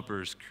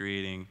developers,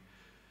 creating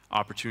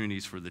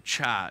opportunities for the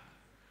chat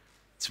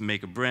to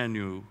make a brand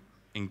new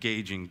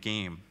engaging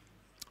game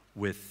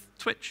with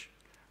Twitch,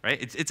 right?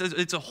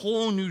 It's a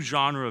whole new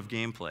genre of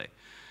gameplay.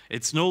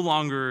 It's no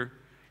longer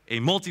a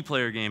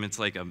multiplayer game. It's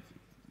like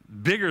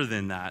bigger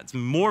than that. It's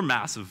more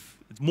massive.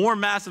 It's more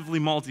massively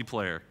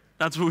multiplayer.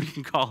 That's what we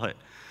can call it,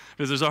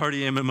 because there's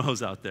already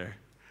MMOs out there.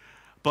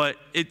 But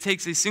it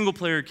takes a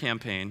single-player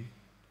campaign,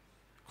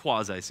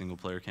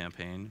 quasi-single-player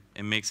campaign,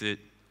 and makes it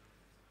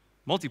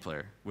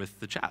multiplayer with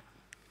the chat.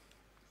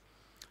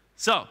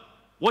 So,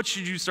 what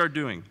should you start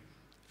doing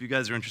if you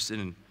guys are interested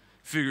in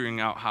figuring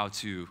out how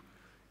to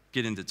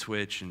get into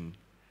Twitch and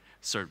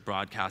start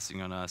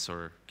broadcasting on us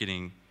or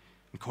getting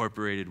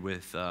incorporated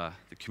with the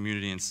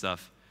community and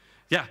stuff?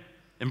 Yeah,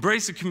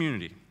 embrace the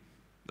community,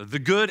 the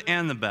good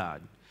and the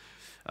bad.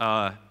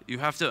 You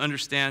have to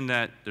understand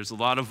that there's a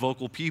lot of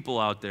vocal people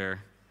out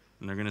there,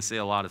 and they're going to say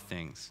a lot of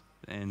things.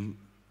 And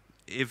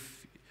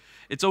if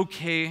it's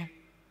okay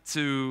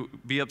to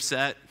be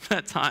upset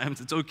at times,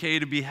 it's okay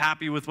to be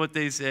happy with what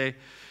they say.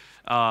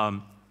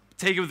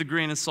 Take it with a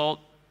grain of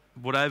salt.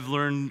 What I've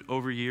learned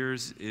over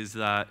years is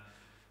that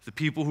the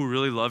people who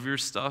really love your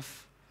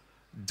stuff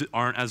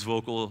aren't as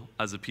vocal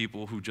as the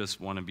people who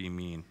just want to be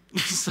mean.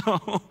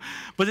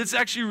 But it's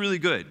actually really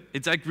good.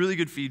 It's like really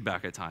good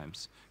feedback at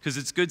times, because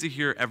it's good to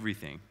hear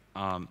everything.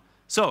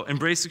 So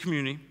embrace the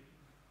community.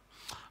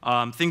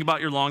 Think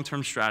about your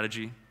long-term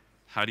strategy.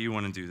 How do you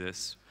want to do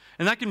this?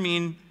 And that can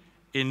mean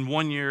in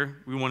 1 year,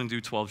 we want to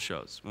do 12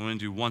 shows. We want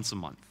to do once a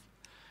month.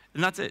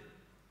 And that's it.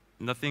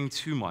 Nothing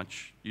too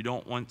much. You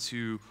don't want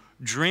to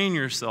drain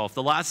yourself.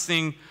 The last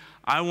thing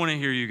I want to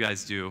hear you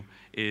guys do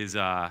is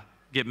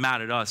get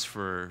mad at us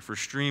for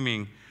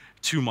streaming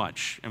too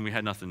much, and we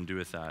had nothing to do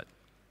with that.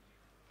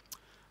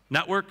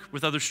 Network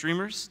with other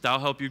streamers. That'll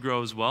help you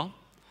grow as well.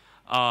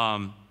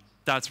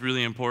 That's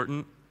really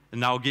important,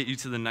 and that'll get you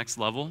to the next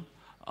level.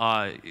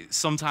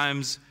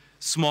 Sometimes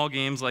small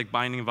games like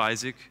Binding of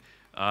Isaac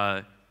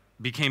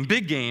became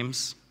big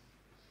games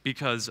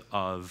because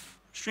of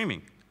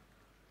streaming.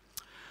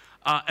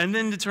 And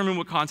then determine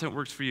what content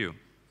works for you.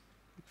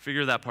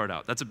 Figure that part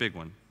out. That's a big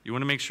one. You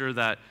want to make sure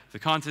that the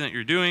content that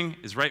you're doing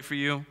is right for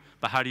you,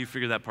 but how do you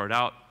figure that part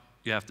out?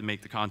 You have to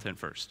make the content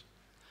first.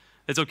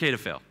 It's okay to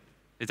fail.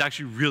 It's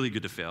actually really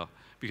good to fail,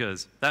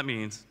 because that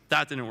means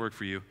that didn't work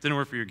for you, didn't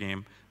work for your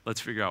game. Let's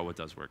figure out what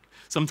does work.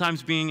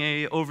 Sometimes being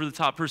a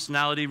over-the-top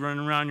personality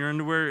running around your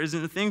underwear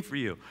isn't a thing for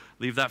you.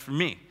 Leave that for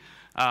me.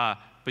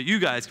 But you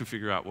guys can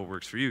figure out what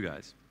works for you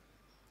guys.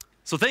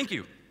 So thank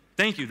you.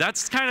 Thank you.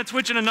 That's kind of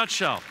Twitch in a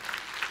nutshell.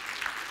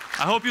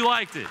 I hope you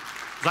liked it,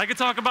 because I could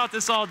talk about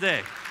this all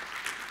day.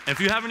 And if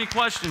you have any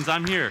questions,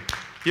 I'm here.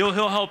 He'll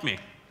help me.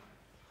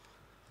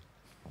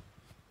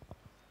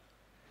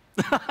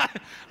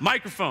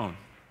 Microphone.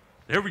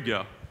 There we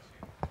go.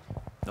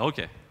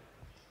 Okay.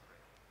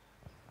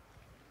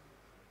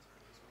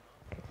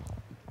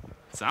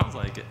 Sounds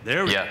like it.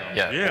 There we go.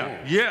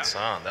 Yeah.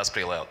 Sound, that's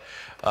pretty loud.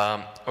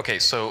 Okay,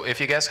 so if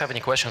you guys have any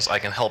questions, I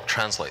can help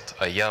translate.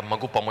 Я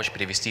могу помочь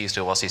перевести,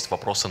 если у вас есть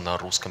вопросы на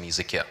русском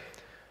языке.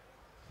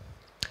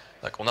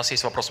 Так, у нас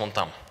есть вопрос вон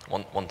там,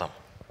 вон там.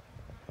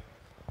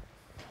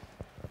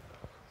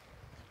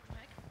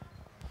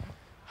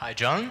 Hi,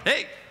 John.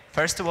 Hey.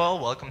 First of all,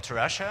 welcome to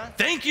Russia.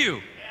 Thank you.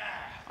 Yeah.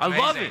 I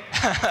love it.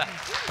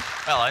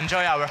 Well,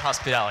 enjoy our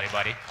hospitality,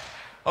 buddy.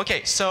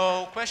 Okay,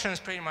 so question is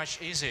pretty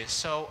much easy.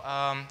 So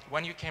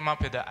when you came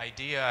up with the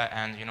idea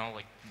and, you know,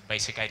 like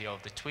basic idea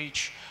of the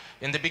Twitch,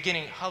 in the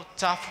beginning, how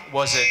tough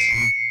was it?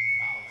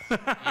 Oh,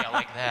 yeah,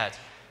 like that.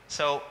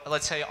 So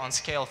let's say on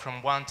scale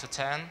from 1 to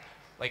 10,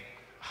 like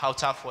how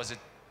tough was it,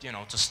 you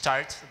know, to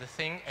start the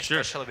thing,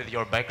 especially with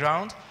your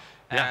background,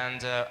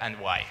 and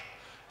why?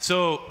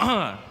 So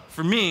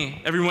for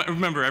me,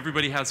 remember,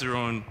 everybody has their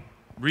own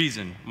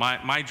reason.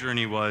 My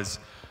journey was,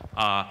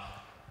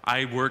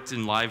 I worked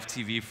in live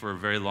TV for a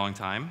very long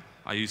time.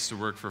 I used to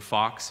work for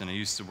Fox, and I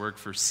used to work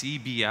for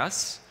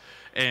CBS.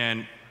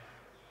 And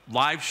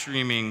live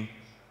streaming,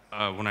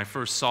 when I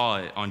first saw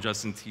it on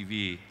Justin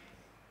TV,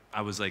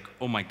 I was like,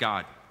 oh my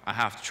God, I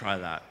have to try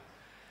that.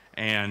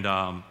 And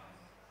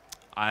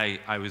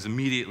I was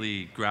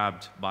immediately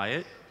grabbed by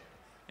it.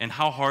 And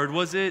how hard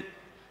was it?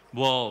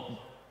 Well,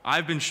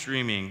 I've been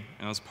streaming,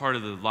 and I was part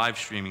of the live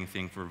streaming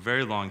thing for a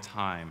very long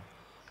time.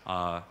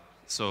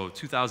 So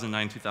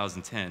 2009,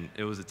 2010,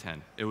 it was a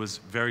 10. It was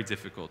very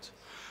difficult.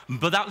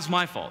 But that was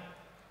my fault.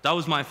 That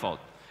was my fault.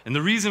 And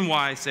the reason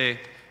why I say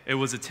it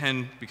was a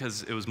 10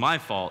 because it was my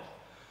fault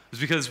is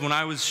because when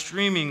I was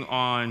streaming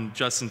on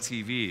Justin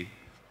TV,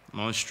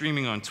 when I was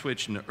streaming on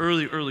Twitch in the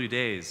early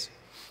days,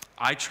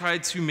 I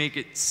tried to make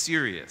it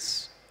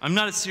serious. I'm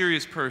not a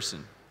serious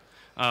person.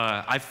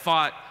 I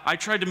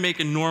tried to make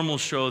a normal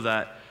show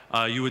that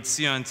you would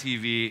see on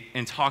TV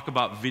and talk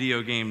about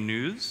video game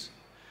news.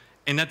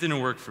 And that didn't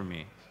work for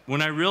me.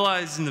 When I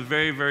realized in the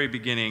very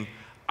beginning,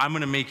 I'm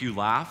going to make you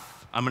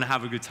laugh, I'm going to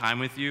have a good time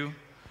with you,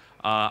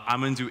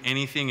 I'm going to do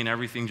anything and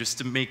everything just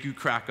to make you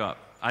crack up.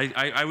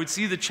 I would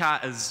see the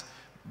chat as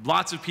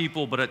lots of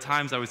people, but at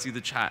times I would see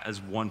the chat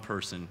as one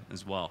person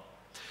as well.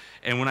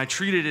 And when I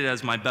treated it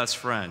as my best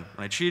friend,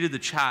 when I treated the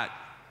chat,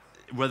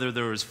 whether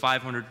there was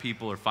 500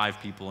 people or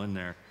 5 people in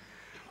there,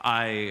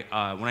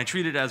 when I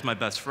treated it as my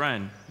best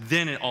friend,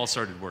 then it all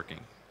started working.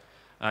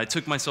 I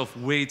took myself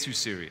way too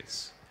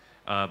serious.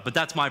 But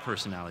that's my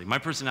personality. My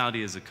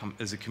personality is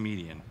a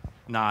comedian,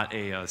 not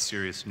a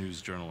serious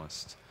news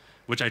journalist,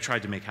 which I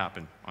tried to make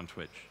happen on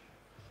Twitch.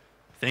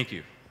 Thank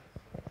you.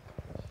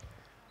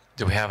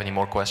 Do we have any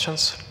more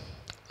questions?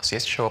 У нас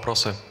есть еще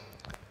вопросы?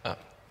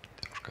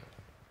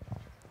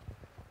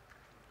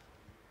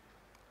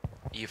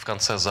 И в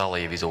конце зала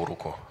я видел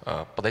руку.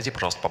 Подойди,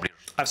 пожалуйста, поближе.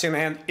 I've seen the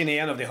hand in the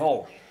end of the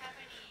hall.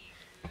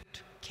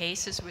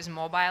 Cases with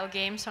mobile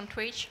games on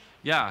Twitch?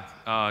 Yeah,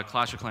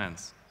 Clash of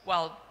Clans.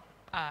 Well,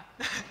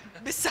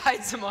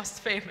 besides the most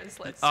famous,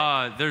 let's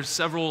say. There's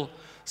several.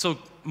 So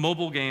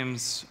mobile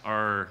games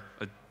are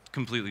a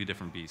completely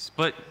different beast.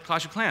 But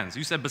Clash of Clans,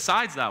 you said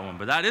besides that one,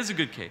 but that is a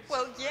good case.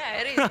 Well,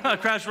 yeah, it is.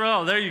 Crash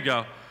Royale, there you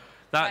go.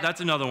 That's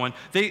another one.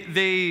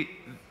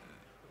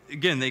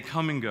 Again, they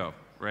come and go,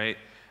 right?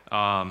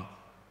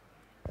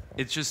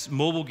 It's just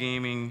mobile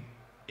gaming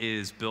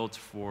is built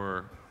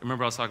for,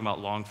 remember I was talking about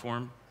long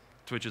form?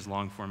 Twitch is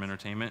long form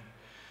entertainment.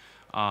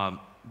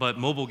 But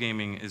mobile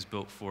gaming is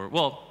built for,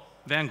 well,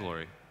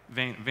 Vainglory.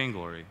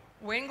 Vainglory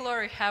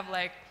have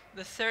like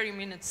the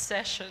 30-minute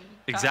session.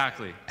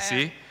 Exactly.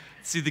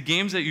 See, the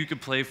games that you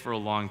could play for a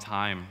long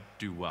time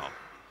do well.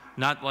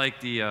 Not like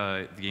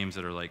the games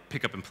that are like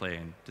pick up and play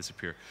and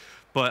disappear.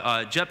 But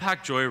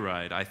Jetpack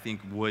Joyride, I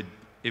think would,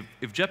 if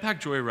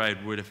Jetpack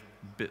Joyride would have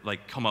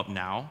like come up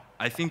now,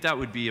 I think that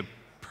would be a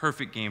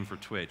perfect game for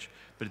Twitch.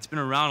 But it's been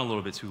around a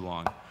little bit too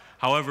long.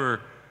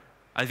 However,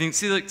 I think,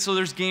 see, like, so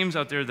there's games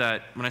out there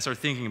that, when I start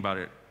thinking about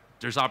it,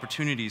 there's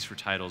opportunities for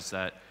titles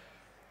that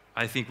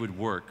I think would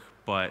work.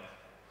 But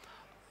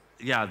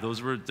yeah, there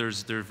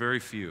are very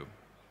few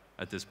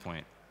at this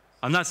point.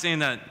 I'm not saying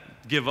that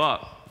give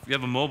up. If you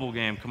have a mobile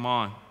game, come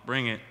on,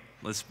 bring it.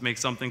 Let's make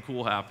something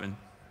cool happen.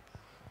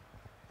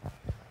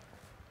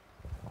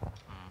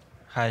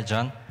 Hi,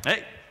 John.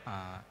 Hey.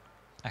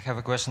 I have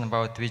a question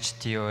about Twitch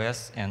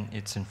TOS and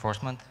its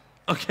enforcement.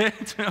 Okay,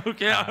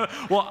 okay.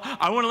 Well,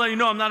 I want to let you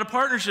know I'm not a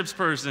partnerships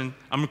person.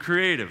 I'm a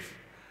creative.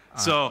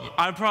 So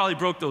I probably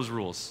broke those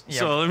rules. Yeah.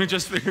 So let me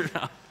just figure it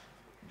out.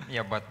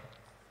 Yeah, but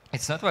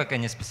it's not like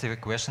any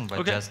specific question, but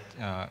okay. Just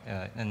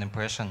an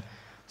impression.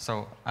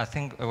 So I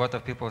think a lot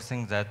of people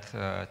think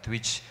that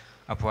Twitch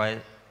applies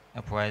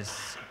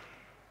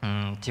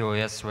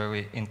TOS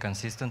very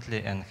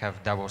inconsistently and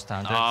have double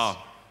standards.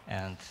 Oh.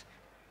 And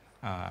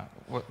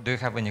do you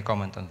have any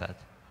comment on that?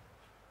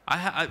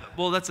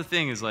 Well, that's the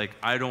thing is like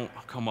I don't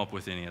come up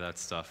with any of that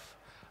stuff.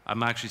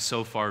 I'm actually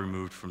so far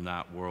removed from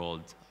that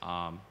world.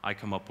 I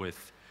come up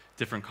with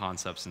different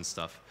concepts and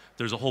stuff.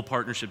 There's a whole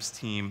partnerships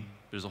team.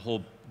 There's a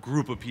whole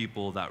group of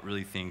people that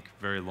really think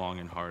very long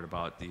and hard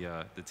about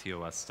the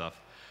TOS stuff.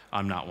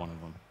 I'm not one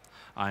of them.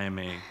 I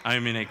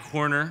am in a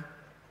corner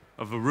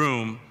of a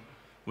room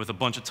with a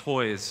bunch of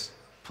toys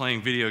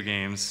playing video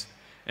games,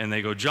 and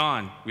they go,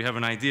 John, we have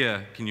an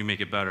idea. Can you make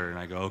it better? And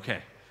I go,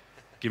 okay.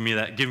 Give me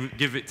that,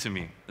 give it to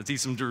me. Let's eat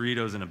some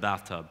Doritos in a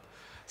bathtub.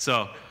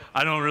 So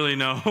I don't really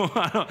know.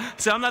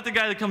 See, I'm not the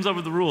guy that comes up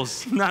with the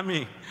rules, not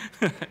me.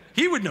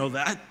 He would know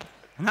that,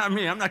 not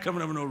me. I'm not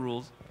coming up with no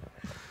rules.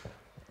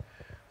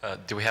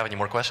 Do we have any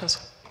more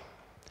questions?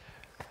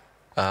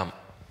 Oh,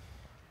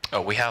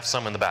 we have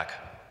some in the back.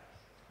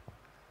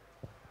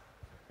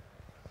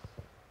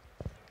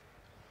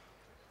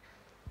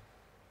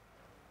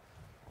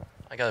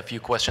 I got a few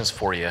questions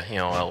for you. You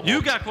know,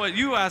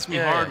 you asked me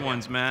hard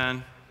ones,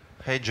 man.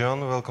 Hey John,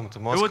 welcome to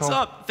Moscow. Hey, what's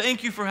up?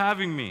 Thank you for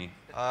having me.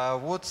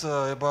 What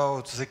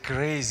about the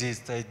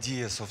craziest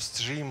ideas of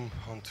stream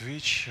on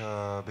Twitch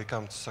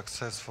become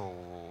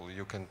successful,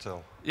 you can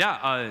tell?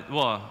 Yeah,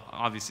 well,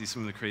 obviously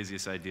some of the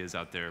craziest ideas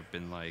out there have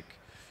been like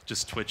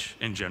just Twitch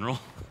in general.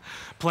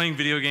 Playing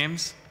video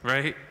games,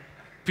 right?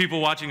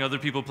 People watching other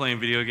people playing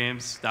video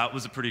games, that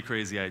was a pretty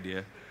crazy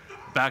idea.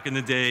 Back in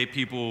the day,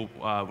 people,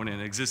 when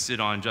it existed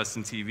on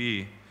Justin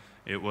TV,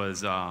 it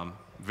was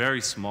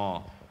very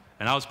small.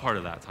 And I was part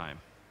of that time.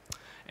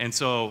 And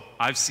so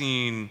I've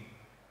seen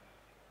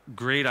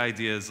great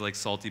ideas like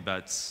Salty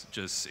Bets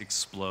just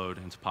explode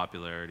into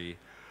popularity.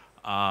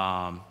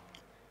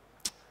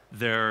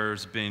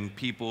 There's been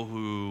people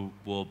who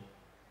will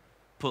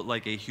put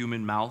like a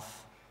human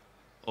mouth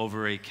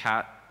over a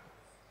cat,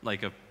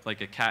 like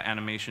a cat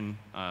animation,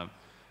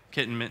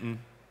 kitten mitten.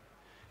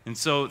 And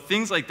so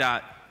things like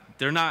that,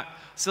 they're not,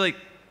 so like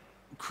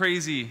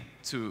crazy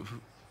to,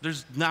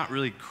 there's not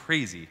really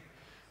crazy.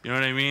 You know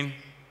what I mean?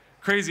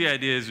 Crazy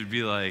ideas would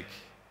be like,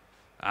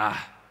 wow,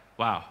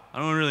 I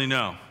don't really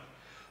know.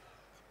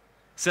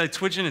 So like,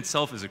 Twitch in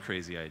itself is a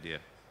crazy idea,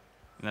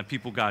 and that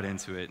people got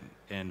into it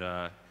and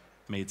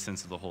made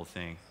sense of the whole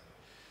thing.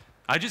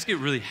 I just get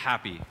really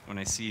happy when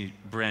I see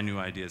brand new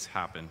ideas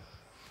happen.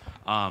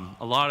 A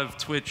lot of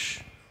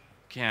Twitch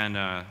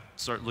can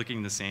start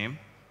looking the same.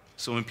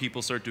 So when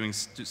people start doing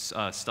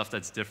stuff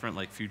that's different,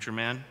 like Future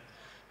Man,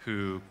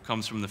 who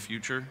comes from the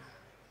future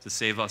to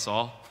save us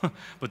all,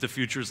 but the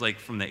future's like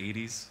from the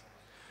 80s.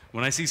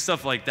 When I see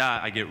stuff like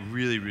that, I get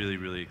really, really,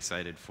 really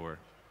excited for.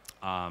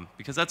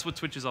 Because that's what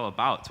Twitch is all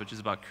about. Twitch is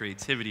about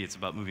creativity. It's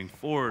about moving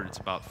forward. It's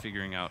about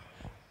figuring out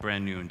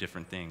brand new and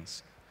different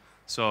things.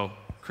 So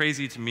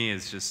crazy to me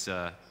is just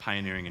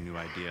pioneering a new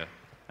idea.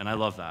 And I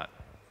love that.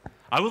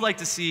 I would like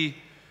to see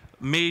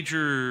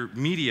major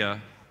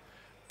media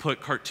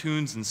put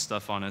cartoons and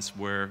stuff on us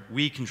where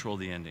we control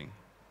the ending.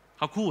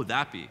 How cool would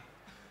that be?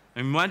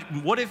 I mean,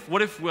 what if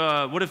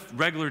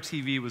regular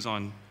TV was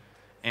on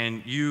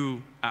and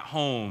you at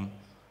home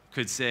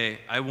could say,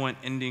 I want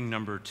ending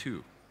number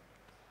 2?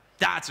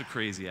 That's a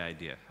crazy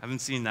idea. I haven't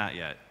seen that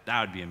yet.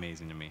 That would be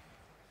amazing to me.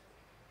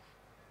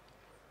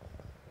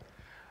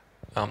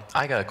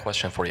 I got a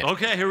question for you.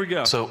 Okay, here we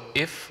go. So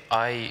if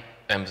I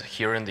am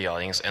here in the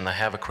audience and I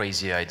have a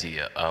crazy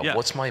idea, Yeah.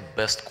 what's my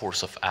best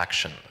course of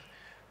action?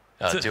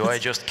 Do I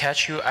just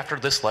catch you after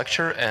this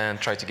lecture and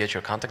try to get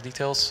your contact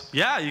details?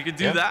 Yeah, you could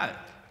do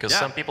that. Because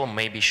some people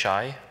may be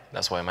shy.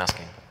 That's why I'm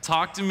asking.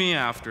 Talk to me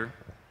after.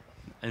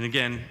 And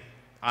again,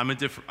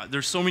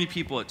 there's so many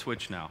people at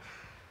Twitch now.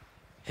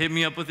 Hit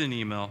me up with an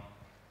email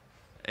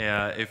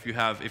if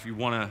you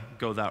want to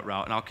go that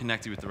route, and I'll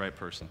connect you with the right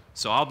person.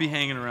 So I'll be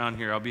hanging around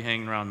here. I'll be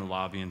hanging around in the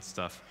lobby and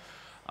stuff.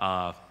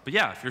 But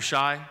yeah, if you're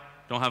shy,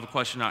 don't have a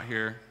question out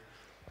here,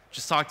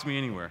 just talk to me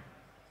anywhere.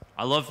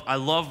 I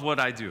love what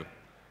I do,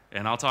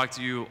 and I'll talk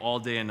to you all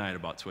day and night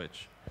about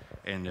Twitch.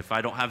 And if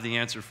I don't have the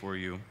answer for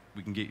you,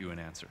 we can get you an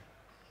answer.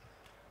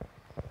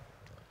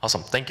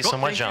 Awesome. Thank you so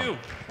much, John. Thank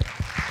you.